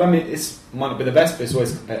 Colombia might not be the best, but it's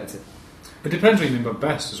always competitive. But it depends what you mean by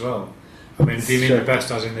best as well. I mean, do you mean the best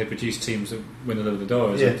as in they produce teams that win the over the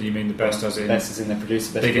door? Or do you mean the best as in they produce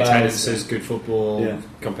the best big players, attendances, good football,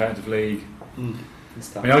 competitive league? I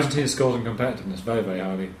mean, Argentina scores in competitiveness very, very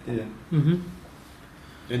highly. Yeah. Mm-hmm.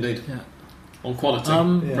 Indeed. Yeah. On quality,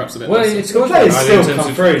 perhaps a bit well, less. it scores players highly still in terms come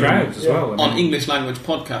of through. crowds as well. I mean. On English language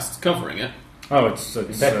podcasts covering it. Oh, it's up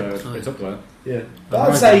there. Yeah. But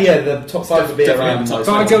I'd say, the top 5 would be around. But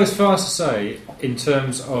I'd go as far as to say, in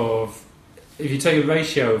terms of, if you take a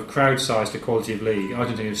ratio of crowd size to quality of league,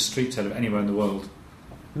 Argentina is street ahead of anywhere in the world.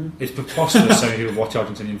 It's preposterous so many people watch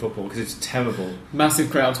Argentinian football because it's terrible. Massive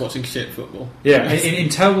crowds watching shit football. Yeah, in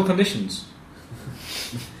terrible conditions.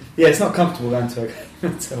 Yeah, it's not comfortable going to a game.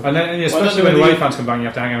 And then, especially when away fans come back, you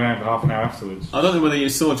have to hang around for half an hour afterwards. I don't know whether you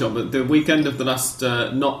saw, John, but the weekend of the last,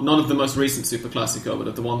 none of the most recent Super Classico, but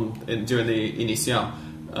of the one during the Inicial,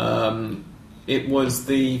 it was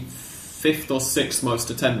the 5th or 6th most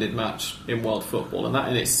attended match in world football, and that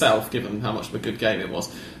in itself, given how much of a good game it was,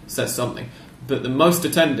 says something. But the most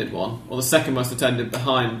attended one, or the second most attended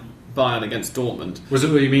behind Bayern against Dortmund. Was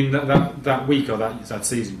it what you mean that week or that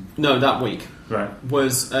season? No, that week. Right.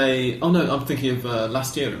 Was I'm thinking of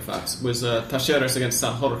last year, in fact, was Talleres against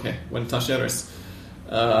San Jorge, when Talleres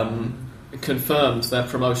confirmed their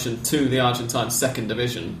promotion to the Argentine second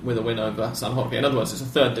division with a win over San Jorge. In other words, it's a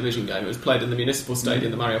third division game. It was played in the Municipal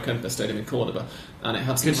Stadium, the Mario Kempes Stadium in Cordoba, and it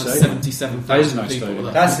had 77,000 people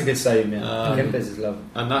there. That's a good stadium, yeah. Kempes is lovely.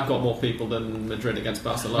 And that got more people than Madrid against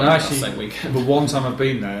Barcelona that same weekend. But one time I've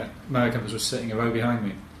been there, Mario Kempes was sitting a row behind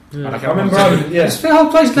me. Yeah. And I remember it's the whole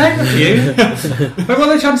place named for you. But what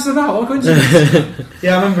are the chances of that? What coincidence?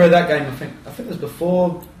 Yeah, I remember that game. I think it was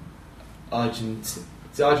before Argentina.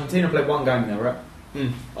 So Argentina played one game there, right?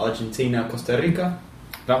 Argentina, Costa Rica.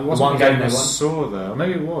 That was one game I they won. saw there. Or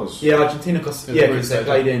maybe it was. Yeah, Argentina, Costa Rica. Because they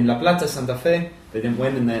played in La Plata, Santa Fe. They didn't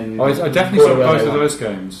win, and then I definitely saw both of those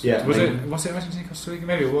games. Yeah, was it Argentina, Costa Rica?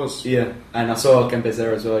 Maybe it was. Yeah, and I saw Kempes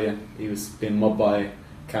there as well. Yeah, he was being mobbed by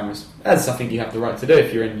cameras, as I think you have the right to do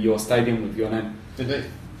if you're in your stadium with your name. Indeed.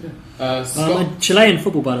 Chilean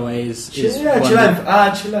football, by the way, is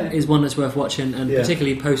one that's worth watching, and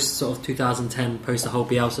particularly post sort of 2010, post the whole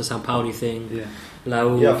Bielsa Sampaoli thing. Yeah.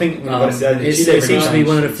 I think it seems to be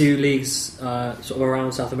one of the few leagues sort of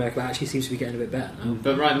around South America that actually seems to be getting a bit better now.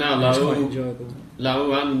 But right now,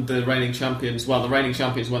 Lau and the reigning champions, the reigning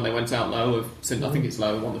champions when they went out, I think it's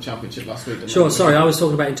Lau who won the championship last week. Sure, sorry, I was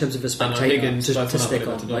talking about in terms of a spectator to stick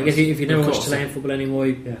on. Like if you never watch Chilean football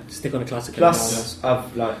anymore, stick on a classic. Plus, I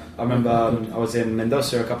remember I was in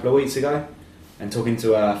Mendoza a couple of weeks ago and talking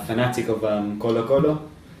to a fanatic of Colo Colo,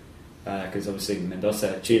 because obviously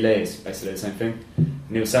Mendoza, Chile is basically the same thing, and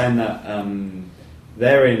he was saying that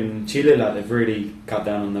they're in Chile, like they've really cut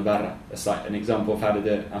down on the barra. That's like an example of how to do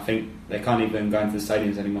it. I think they can't even go into the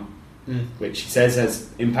stadiums anymore, which he says has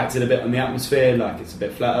impacted a bit on the atmosphere. Like it's a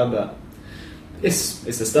bit flatter, but it's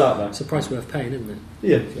a start though. It's a price worth paying, isn't it?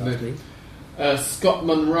 Yeah. If you ask me. Scott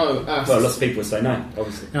Monroe asks... Well, lots of people say no,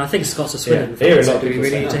 obviously. And I think Scott's a Sweden. Yeah, a lot of Do we people really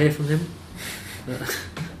say need to that. hear from him?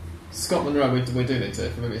 Scott Monroe, we do need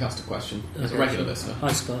to, maybe he asked a question. He's a regular listener.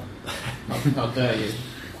 Hi, Scott. How dare you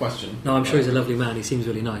question? No, I'm sure he's a lovely man. He seems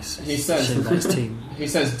really nice. He says- Shame about his team. He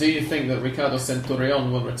says, do you think that Ricardo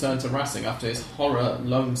Centurion will return to Racing after his horror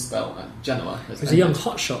loan spell at Genoa? He was a young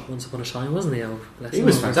hotshot once upon a time, wasn't he? He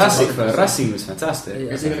was fantastic for Racing. He was fantastic.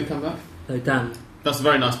 Yeah, Is he going to come back? No, Dan. That's a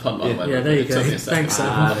very nice pun, by the way. Yeah, but there you it took go. me a second. Thanks,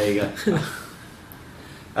 Sam. There you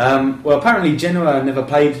go. Well, apparently Genoa never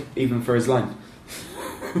paid even for his loan.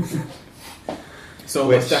 So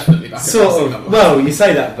Which it's definitely back at Sort Racing, of. otherwise. Well, you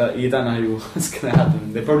say that, but you don't know what's going to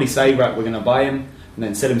happen. They probably say, right, we're going to buy him, and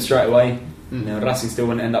then sell him straight away. You know, Racing still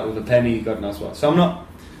won't end up with a penny. God knows what. So I'm not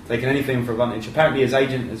taking anything for advantage. Apparently, his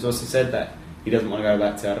agent has also said that he doesn't want to go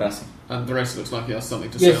back to Racing. And the race looks like he has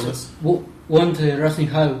something to say on this. Yes, want Racing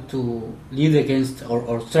have to lead against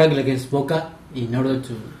or struggle against Boca in order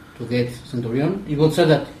to get Centurion. It was said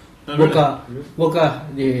that Boca,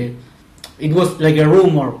 it was like a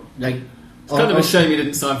rumor, like. It's kind of a shame he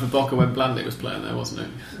didn't sign for Boca when Blandy was playing there, wasn't it?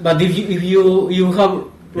 But if you have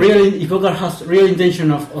really, if Boca has real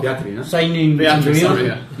intention of Beatriz, no? signing Beatriz,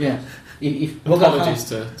 Centurion, sorry, yeah. If Boca Apologies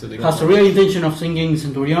to the has a real intention of signing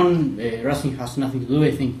Centurion, Racing has nothing to do,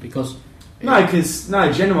 I think, because Because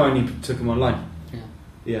Genoa only took him on loan.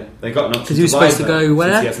 Yeah, they got an option. Because he was to buy, supposed to but go where?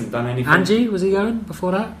 since he hasn't done anything. Angie, was he going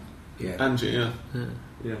before that? Yeah. Angie, yeah.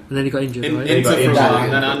 Yeah. And then he got injured, right? Inter got for a injured. while,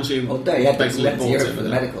 and then Angie Although he had basically went to bought Europe him. for the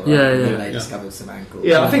medical, right? Yeah, And yeah. then they Yeah. discovered some ankle.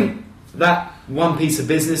 Yeah, I think that one piece of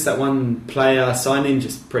business, that one player signing,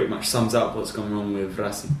 just pretty much sums up what's going on with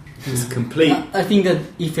Racing. It's complete, I think that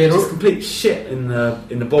if just complete shit in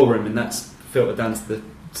the ballroom, and that's filtered down to the When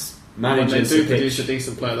they managers. do the produce a pitch.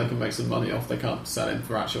 decent player they can make some money off, they can't sell him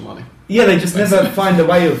for actual money. Yeah, they just never find a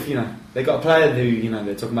way of, they got a player who,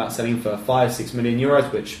 they're talking about selling for 5-6 million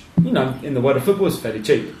euros, which, in the world of football is fairly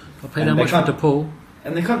cheap. I'll pay And that they much for can't- DePaul.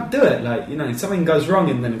 And they can't do it. Like, something goes wrong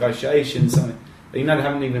in the negotiations. Something, they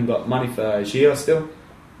haven't even got money for Gio still.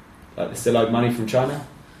 Like, they still owed money from China.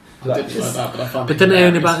 I didn't know that, but I found But it then they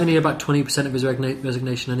hilarious. only about 20% of his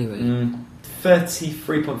resignation anyway.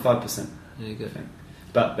 33.5%. There you go.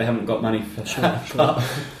 But they haven't got money for Sure, that. sure.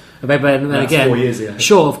 But But then that's again, 4 years ago.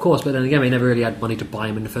 sure, of course, but then again, they never really had money to buy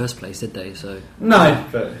him in the first place, did they? So No,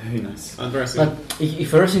 but who knows? Andres, But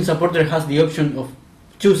if a Racing supporter has the option of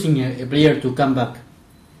choosing a player to come back,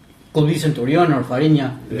 could be Centurion or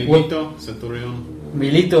Farinha. Milito, Centurion.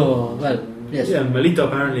 Milito, well, yes. Yeah, Milito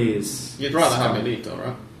apparently is. You'd rather have Milito,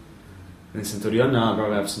 right? And Centurion? No, I'd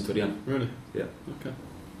rather have Centurion. Really? Yeah. Okay.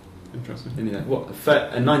 Interesting. What?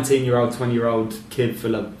 A 19-year-old, 20-year-old kid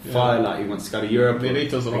full of fire, like he wants to go to Europe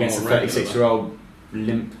Milito's a lot against a more regular, 36-year-old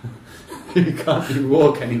limp who can't even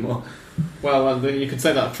walk anymore. Well, you could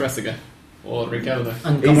say that of Trezeguet or Riquelme.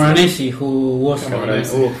 And Camoranesi, who was...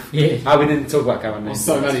 Camoranesi. Oh, Yeah. we didn't talk about Cameron. There's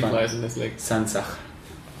so many players in this league. Sansa.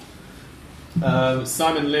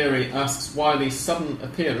 Simon Leary asks why the sudden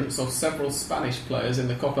appearance of several Spanish players in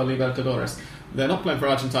the Copa Libertadores. They're not playing for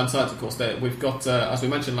Argentine sides, of course. We've got, as we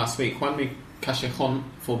mentioned last week, Juanmi Cachejon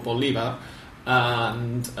for Bolívar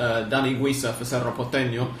and Dani Guisa for Cerro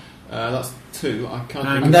Porteño. That's two. I can't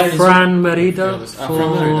and think that of is- Fran Merida Yeah, for Fran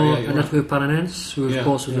Merida, yeah, you're right. Atletico Paranense, who Yeah. of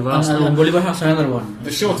course was with And Arsenal. Bolivar has another one.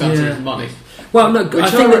 The short answer Yeah. is money. Well, no, Which I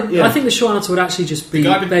think are- yeah. I think the short answer would actually just be The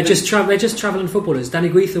guy- they're just travelling footballers. Danny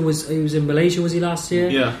Guitha was in Malaysia, was he last year?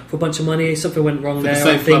 Yeah. For a bunch of money, something went wrong For there. the I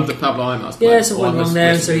same club think. that Pablo Aymar's Yeah, played. something Or went wrong was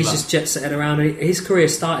there, so recently he's left. just jet setting around. And his career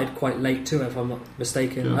started quite late too, if I'm not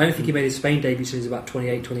mistaken. Yeah. I don't think he made his Spain debut until he was about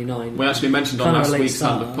 28, 29. We actually mentioned on Kind of last a late week's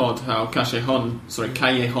start. Standard Pod how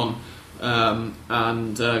Callejon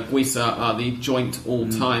and Guisa are the joint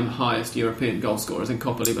all-time highest European goal scorers in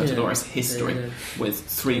Copa Libertadores history, Yeah. with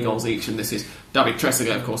 3 goals each. And this is David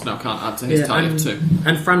Trezeguet, of course, now can't add to his tally of 2.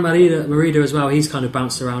 And Fran Merida as well. He's kind of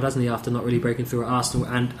bounced around, hasn't he? After not really breaking through at Arsenal,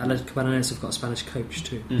 and Atletico Paranense have got a Spanish coach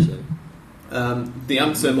too. So. The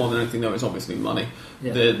answer, more than anything, though, is obviously money.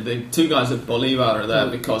 Yeah. The two guys at Bolívar are there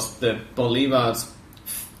because the Bolívar's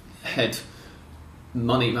head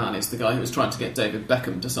money man is the guy who was trying to get David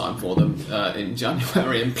Beckham to sign for them in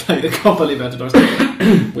January and play the Copa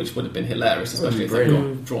Libertadores, which would have been hilarious, especially if they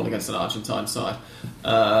got drawn against an Argentine side.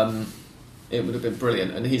 It would have been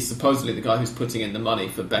brilliant. And he's supposedly the guy who's putting in the money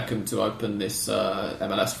for Beckham to open this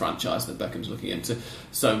MLS franchise that Beckham's looking into.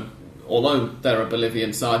 So although they're a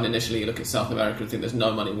Bolivian side, and initially you look at South America and think there's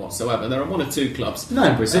no money whatsoever, there are one or two clubs. No,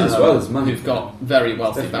 in Brazil as well, there's money. Who've got very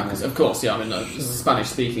wealthy Definitely. backers. Of course, yeah, I mean,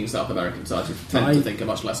 Spanish-speaking South American sides you tend to think are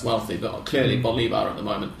much less wealthy, but clearly Bolivar at the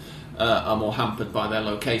moment are more hampered by their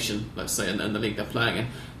location, let's say, and the league they're playing in,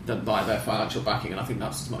 than by their financial backing, and I think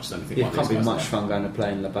that's as much as anything. It can't be much fun going to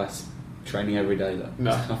play in La Paz, training every day though.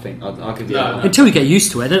 No. I think I could do No. that. Until you get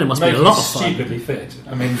used to it, then it must be a lot of fun. Stupidly fit.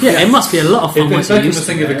 I mean, Yeah, it must be a lot of fun If once the you're second used was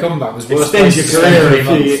to thinking of it. a comeback was worth Extend your career three if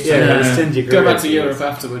months. you Yeah. extend your Go career. back to Europe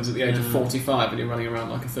afterwards at the age of 45 and you're running around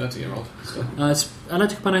like a 30-year-old.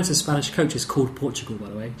 Atletico Paranaense's Spanish coach is called Portugal, by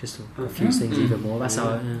the way, just to confuse things even more. That's how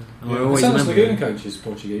I always Santos remember. Laguna coach is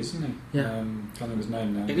Portuguese, isn't he? Yeah. Can't remember his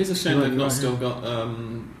name now. It is a shame Right, they've not right, still got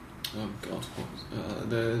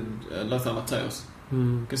Lothar Mateos.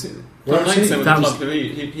 Because Where was he? the That was- club who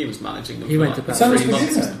he was managing them He for went like to But Santos 3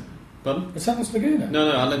 months. Laguna? Pardon? It's Santos Laguna?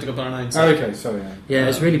 No, Atletico Paranaense. Oh, okay, sorry. Yeah,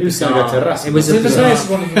 it's really He was gonna bizarre. go to Racing. It was a So the bizarre. thing is,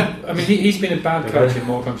 one of the- I mean, he's been a bad coach in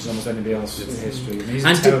more countries than almost anybody else in history. I mean, he's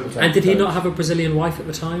a terrible And did he coach. not have a Brazilian wife at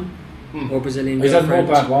the time? Or Brazilian He's had more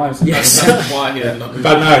girlfriend? bad wives. Yes. That's why he ended up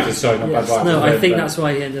Bad marriages, sorry, not Yes. bad wives. No, I think Bad- that's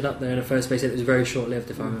why he ended up there in the first place. It was very short-lived,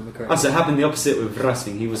 if I remember correctly. Also, it happened the opposite with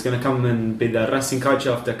Racing. He was going to come and be the Racing coach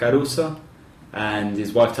after Caruso, and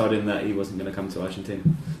his wife told him that he wasn't going to come to Argentina.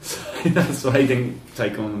 So that's why he didn't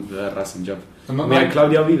take on the Racing job. And We had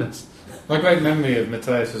Claudio Vilas. My great memory of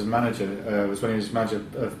Mateus as a manager was when he was manager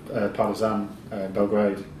of Partizan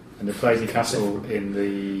Belgrade, and they played Newcastle in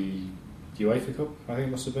the UEFA Cup, I think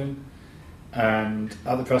it must have been. And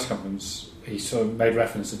at the press conference, he sort of made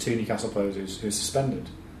reference to 2 Newcastle players who were suspended,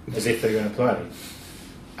 as if they were going to play.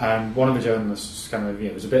 And one of the journalists kind of,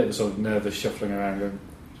 it was a bit of a sort of nervous shuffling around, going,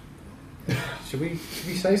 should we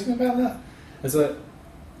say something about that? As I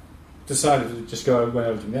decided to just went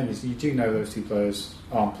over to him then. He said, you do know those 2 players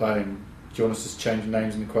aren't playing. Do you want us to change the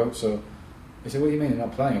names in the quote? So he said, what do you mean they're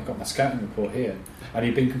not playing? I've got my scouting report here. And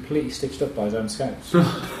he'd been completely stitched up by his own scouts.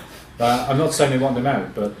 I'm not saying they want them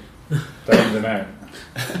out, but they want them out.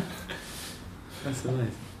 That's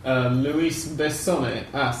nice. Luis Besone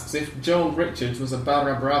asks, if Joel Richards was a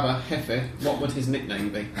Barra Brava Jefe, what would his nickname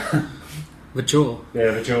be? The jaw.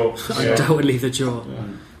 Yeah, the jaw. Yeah. Undoubtedly the jaw.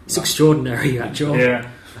 It's extraordinary, that jaw. Yeah.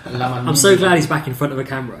 I'm so glad he's back in front of a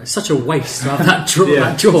camera. It's such a waste to have that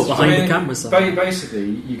jaw behind the camera. Basically,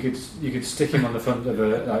 you could stick him on the front of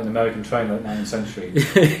an American train like 19th century,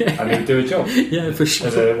 and he'd do a job. Yeah, for sure.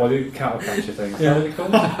 As a cattle catcher thing. Yeah. What do you call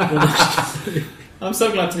it? I'm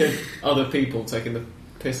so glad to hear other people taking the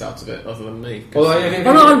piss out of it other than me. Well,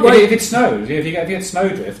 if it snowed, if you get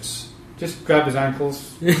snowdrifts, just grab his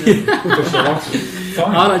ankles, push it off.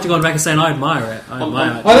 Fine. I like to go on record saying I admire it. I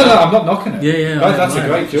admire it. I don't know. I'm not knocking it. Yeah, That's a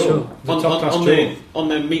great jaw. Sure. It's a top-class jaw. On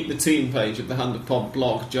the Meet the Team page of the Hand of Pod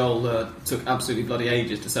blog, Joel took absolutely bloody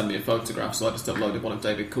ages to send me a photograph, so I just uploaded one of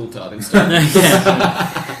David Coulthard instead.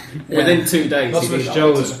 Within 2 days, Not he so much emailed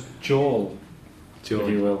Joel it to as me. Joel, if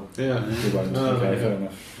you will. Yeah. You won't. Oh, Okay, yeah. fair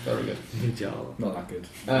enough. Very good. Not that good.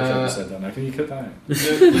 I wish I'd said that now. Can you cut that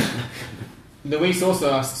out? Luis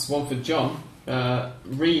also asks one for John.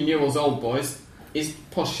 Re-Newell's old boys. Is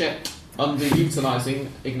Pochette underutilising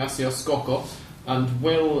Ignacio Scocco? And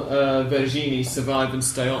will Vergini survive and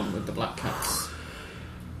stay on with the Black Cats?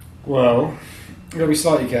 Well, you've got to be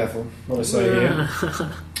slightly careful what I say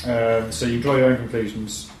here. So you draw your own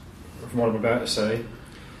conclusions from what I'm about to say.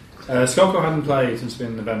 Scocco hadn't played since been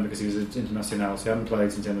in November because he was at Internacional, so he hadn't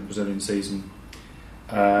played since the end of the Brazilian season.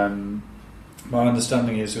 My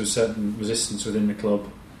understanding is there was certain resistance within the club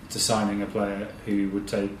to signing a player who would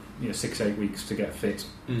take 6-8 weeks to get fit,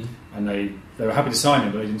 and they were happy to sign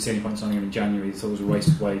him, but they didn't see any point signing him in January. They thought it was a waste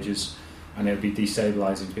of wages, and it would be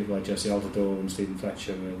destabilising to people like Jesse Altidore and Stephen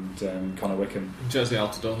Fletcher and Conor Wickham. Jose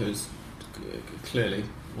Altidore, who's clearly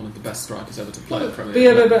one of the best strikers ever to play at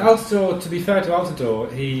Premier League. But Altidore, to be fair to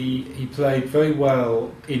Altidore, he played very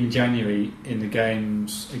well in January in the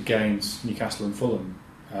games against Newcastle and Fulham.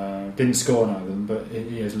 Didn't score in either of them, but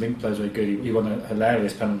his link plays very good. He won a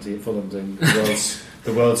hilarious penalty at Fulham doing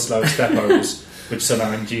the world's slowest step overs, which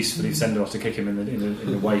somehow induced for the sender off to kick him in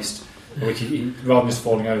the waist. Which he rather than just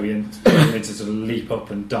falling over, he needed to sort of leap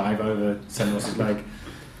up and dive over sender off's leg.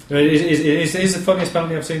 It is the funniest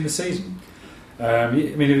penalty I've seen this season.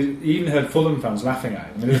 You even heard Fulham fans laughing at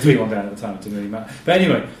it. They were 3-1 down at the time. It didn't really matter. But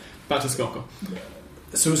anyway, back to Scocco.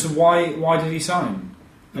 So why did he sign?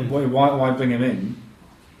 And why bring him in?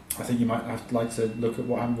 I think you might like to look at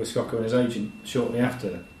what happened with Scocco and his agent shortly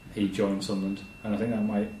after he joined Sunderland, and I think that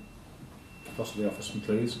might possibly offer some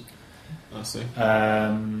clues. I see.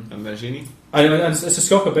 And Vergini? so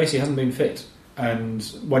Scocco basically hasn't been fit and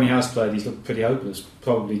when he has played, he's looked pretty hopeless,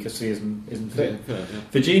 probably because he isn't fit. Yeah.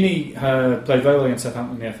 Virginie played very well against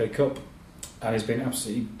Southampton in the FA Cup, and has been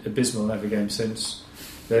absolutely abysmal in every game since.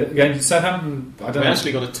 Against Southampton, I don't We know.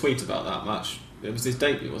 actually got a tweet about that match. It was his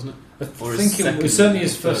debut, wasn't it? I Or his think it second, was certainly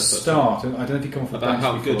his his third, first but- start. I don't know if he come off the About bench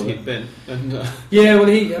how before good that. he'd been. And, Yeah,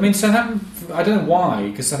 well, Southampton, I don't know why,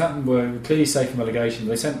 because Southampton were clearly safe from relegation.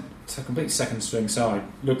 They sent a complete second string side,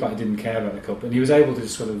 looked like he didn't care about the cup, and he was able to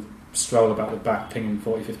just sort of stroll about the back, pinging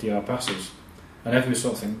 40-50 yard passes. And everyone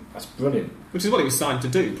sort of think, that's brilliant. which is what he was signed to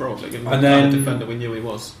do, probably, given the And kind of then- defender we knew he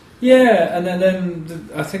was. Yeah, and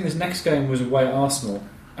I think this next game was away at Arsenal,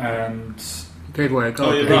 and Gave away a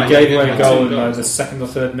goal. Oh, you're he right. gave yeah, away yeah, a goal two in goals. the second or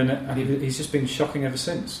third minute, and he's just been shocking ever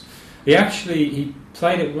since. He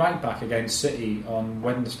played at right back against City on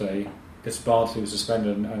Wednesday because Bardsley was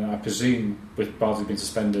suspended, and I presume with Bardsley being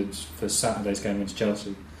suspended for Saturday's game against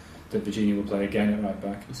Chelsea, that Virginia will play again at right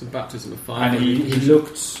back. It's a baptism of fire. And he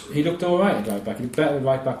looked all right at right back. He looked better at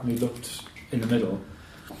right back than he looked in the middle.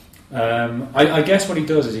 I guess what he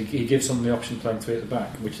does is he gives someone the option of playing three at the back,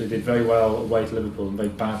 which they did very well away to Liverpool and very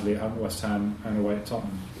badly at home at West Ham and away at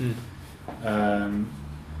Tottenham.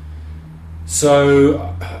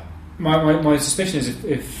 So my suspicion is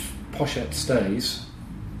if Pochette stays,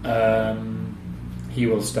 he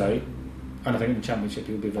will stay, and I think in the Championship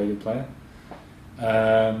he'll be a very good player.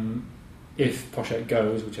 If Pochette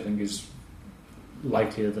goes, which I think is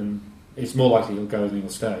likelier than it's more likely he'll go than he'll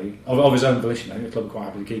stay of his own volition. I think the club are quite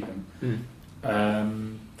happy to keep him.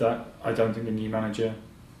 That I don't think the new manager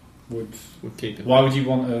would keep him. Why would you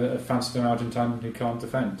want a fancier Argentine who can't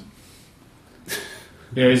defend?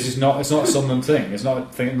 Yeah, it's just not. It's not a Sunderland thing. It's not a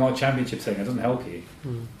thing. Not a Championship thing. It doesn't help you.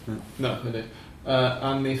 No, it did.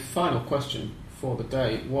 And the final question for the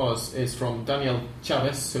day is from Daniel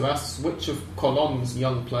Chavez, who asks, which of Colon's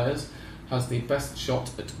young players has the best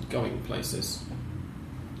shot at going places?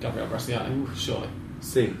 Gabriel Graciani, surely.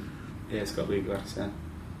 See, yeah, it's got to be Graciani.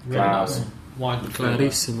 Really nice. Wide midfielder.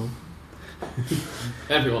 Clarissimo.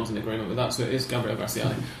 Everyone's in agreement with that, so it is Gabriel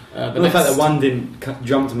Graciani. The fact that one didn't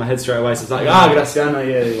jump to my head straight away, so it's like, Graciano,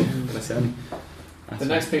 yeah, Graciano. The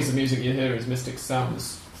next piece of music you hear is Mystic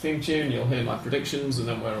Sounds theme tune. You'll hear my predictions, and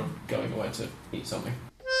then we're going away to eat something.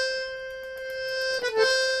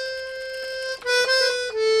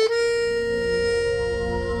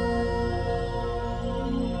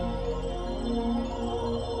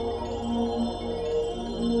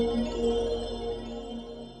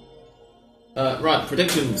 Right,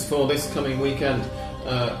 predictions for this coming weekend.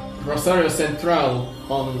 Rosario Central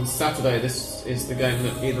on Saturday. This is the game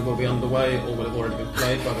that either will be underway or will have already been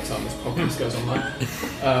played by the time this podcast goes online.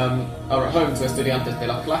 Are at home to Estudiantes de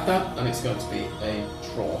La Plata, and it's going to be a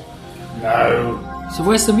draw. No. So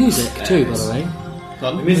where's the music too, by the way?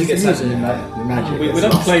 Pardon? The music gets Music. the magic. We gets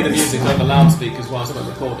don't lost. play the music over loudspeakers whilst I'm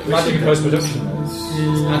recording. Magic and post-production.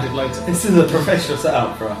 It's added later. This is a professional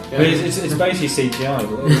setup, bro. I mean, it's basically CGI.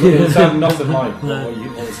 But it'll sound nothing like what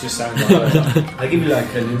it just sounds like. I give you like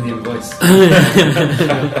an Indian voice.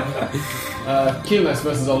 Quilmes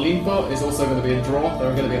versus Olimpo is also going to be a draw.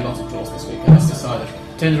 There are going to be a lot of draws this weekend. That's decided.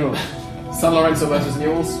 10 draws. San Lorenzo versus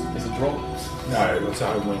Newell's is a draw. No, it's a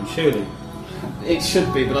home win, surely. It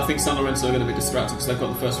should be, but I think San Lorenzo are going to be distracted because they've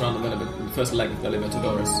got the first round of the first leg of the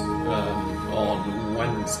Libertadores on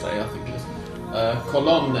Wednesday, I think it is.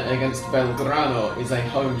 Colón against Belgrano is a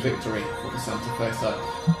home victory for the Santa Fe side.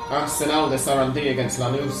 Arsenal de Sarandí against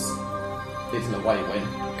Lanús is an away win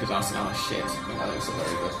because Arsenal are shit and Lanús are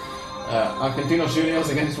very good. Argentinos Juniors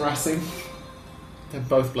against Racing. They're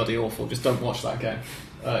both bloody awful. Just don't watch that game.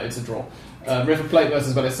 It's a draw. River Plate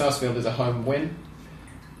versus Vélez Sarsfield is a home win.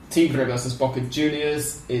 Tigre versus Boca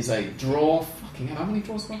Juniors is a draw. Fucking hell, how many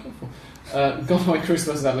draws have I got for? Godoy Cruz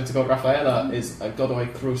versus Atletico Rafaela is a Godoy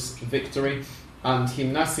Cruz victory. And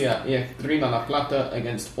Gimnasia y Esgrima La Plata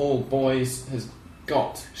against All Boys has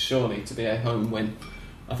got, surely, to be a home win.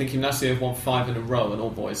 I think Gimnasia have won 5 in a row and All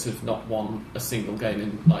Boys have not won a single game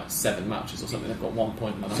in like 7 matches or something. They've got 1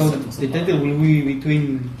 point. So the title will be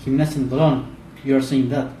between Gimnasia and Colón. You are saying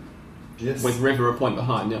that? Yes. With River a point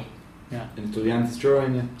behind, yeah. And Estudiantes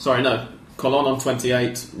drawing, yeah. Sorry, no. Colón on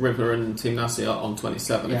 28, River and Gimnasia on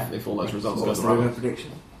 27, if all those results What go was the the right River way.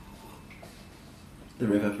 prediction? The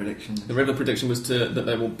River prediction. The River prediction was that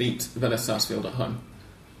they will beat Vélez Sarsfield at home.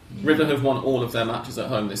 River have won all of their matches at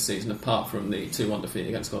home this season, apart from the 2-1 defeat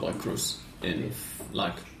against Godoy Cruz in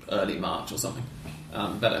like early March or something.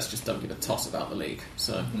 Vélez just don't give a toss about the league.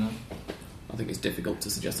 So I think it's difficult to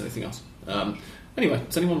suggest anything else. Anyway,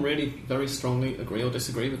 does anyone really very strongly agree or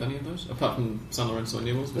disagree with any of those? Apart from San Lorenzo and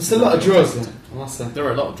Newell's? There's a lot of draws there, I must say. There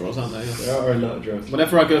are a lot of draws, aren't there? Yeah. There are a lot of draws.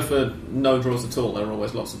 Whenever I go for no draws at all, there are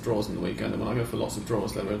always lots of draws in the weekend, and when I go for lots of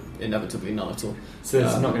draws, there are inevitably none at all. So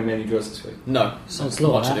there's not going to be any draws this week? No. Sod's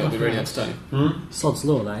law, Watching it that. will be really entertaining. Sod's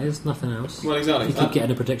law, that is. Nothing else. Well, exactly. You keep getting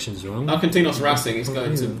the predictions wrong. Argentinos Racing is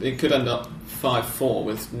going to... It could end up 5-4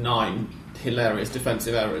 with 9 hilarious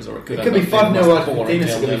defensive errors, or it could It could be 5-0 boring Argentinos,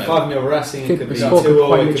 it could be 5-0 Racing, it Could could be be sport 2-0,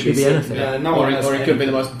 quite it could literally be anything. or it could be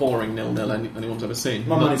the most boring 0-0 anyone's ever seen.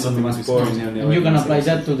 My money's on the most boring 0-0. And you can apply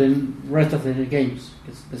that to the rest of the games.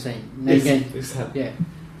 It's the same. 9 games. Yeah.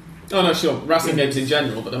 Oh no, sure. Racing games in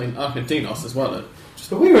general, but I mean Argentinos as well.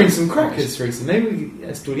 But we were in some crackers recently.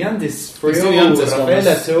 Estudiantes 3-0, Estudiantes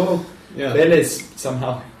Rafaela 2-0, Yeah. Vélez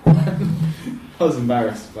somehow. I was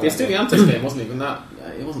embarrassed. The Estudiantes game wasn't even that.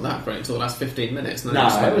 It wasn't that great until the last 15 minutes. And then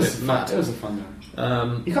just No, went it a was bit fun. mad. It was a fun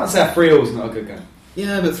game. You You can't say a 3-0 is not a good game.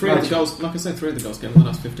 Yeah, but 3 of the goals, like I said, 3 of the goals came in the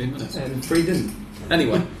last 15 minutes. And 3 didn't.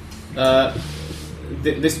 Anyway,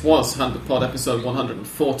 this was Handbook Pod episode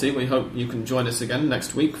 140. We hope you can join us again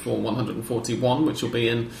next week for 141, which will be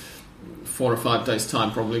in 4 or 5 days'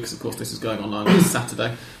 time, probably, because of course this is going online on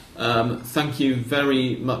Saturday. Thank you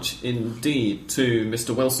very much indeed to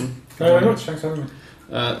Mr. Wilson. Very much. Thanks for having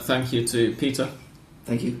me. Thank you to Peter.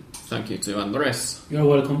 Thank you. Thank you to Andres. You're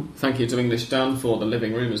welcome. Thank you to English Dan for the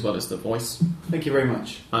living room as well as the voice. Thank you very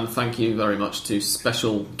much. And thank you very much to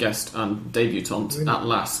special guest and debutant at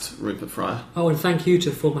last, Rupert Fryer. Oh, and thank you to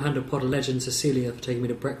former Hand of Pod legend Cecilia for taking me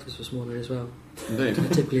to breakfast this morning as well. Indeed.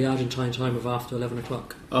 Typically Argentine time of after 11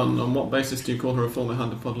 o'clock. On what basis do you call her a former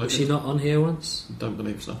Hand of Pod Was she legend? not on here once? Don't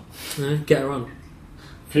believe so. No, get her on.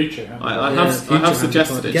 Future. I Yeah, have future Hand of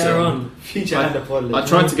suggested Pod. it. Get her so- on. Future I- Hand of Pod. I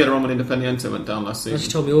tried to get her on when Independiente went down last season. She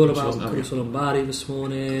told me all She about wasn't having it. Caruso Lombardi this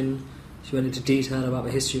morning. She went into detail about the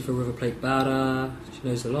history for River Plate Barra. She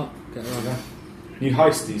knows a lot. Get her on. New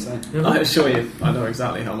host, do you say? I assure you, I know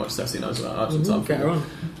exactly how much Ceci knows about Argentine Get her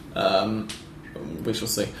football. on. We shall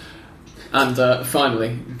see. And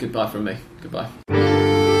finally, goodbye from me. Goodbye.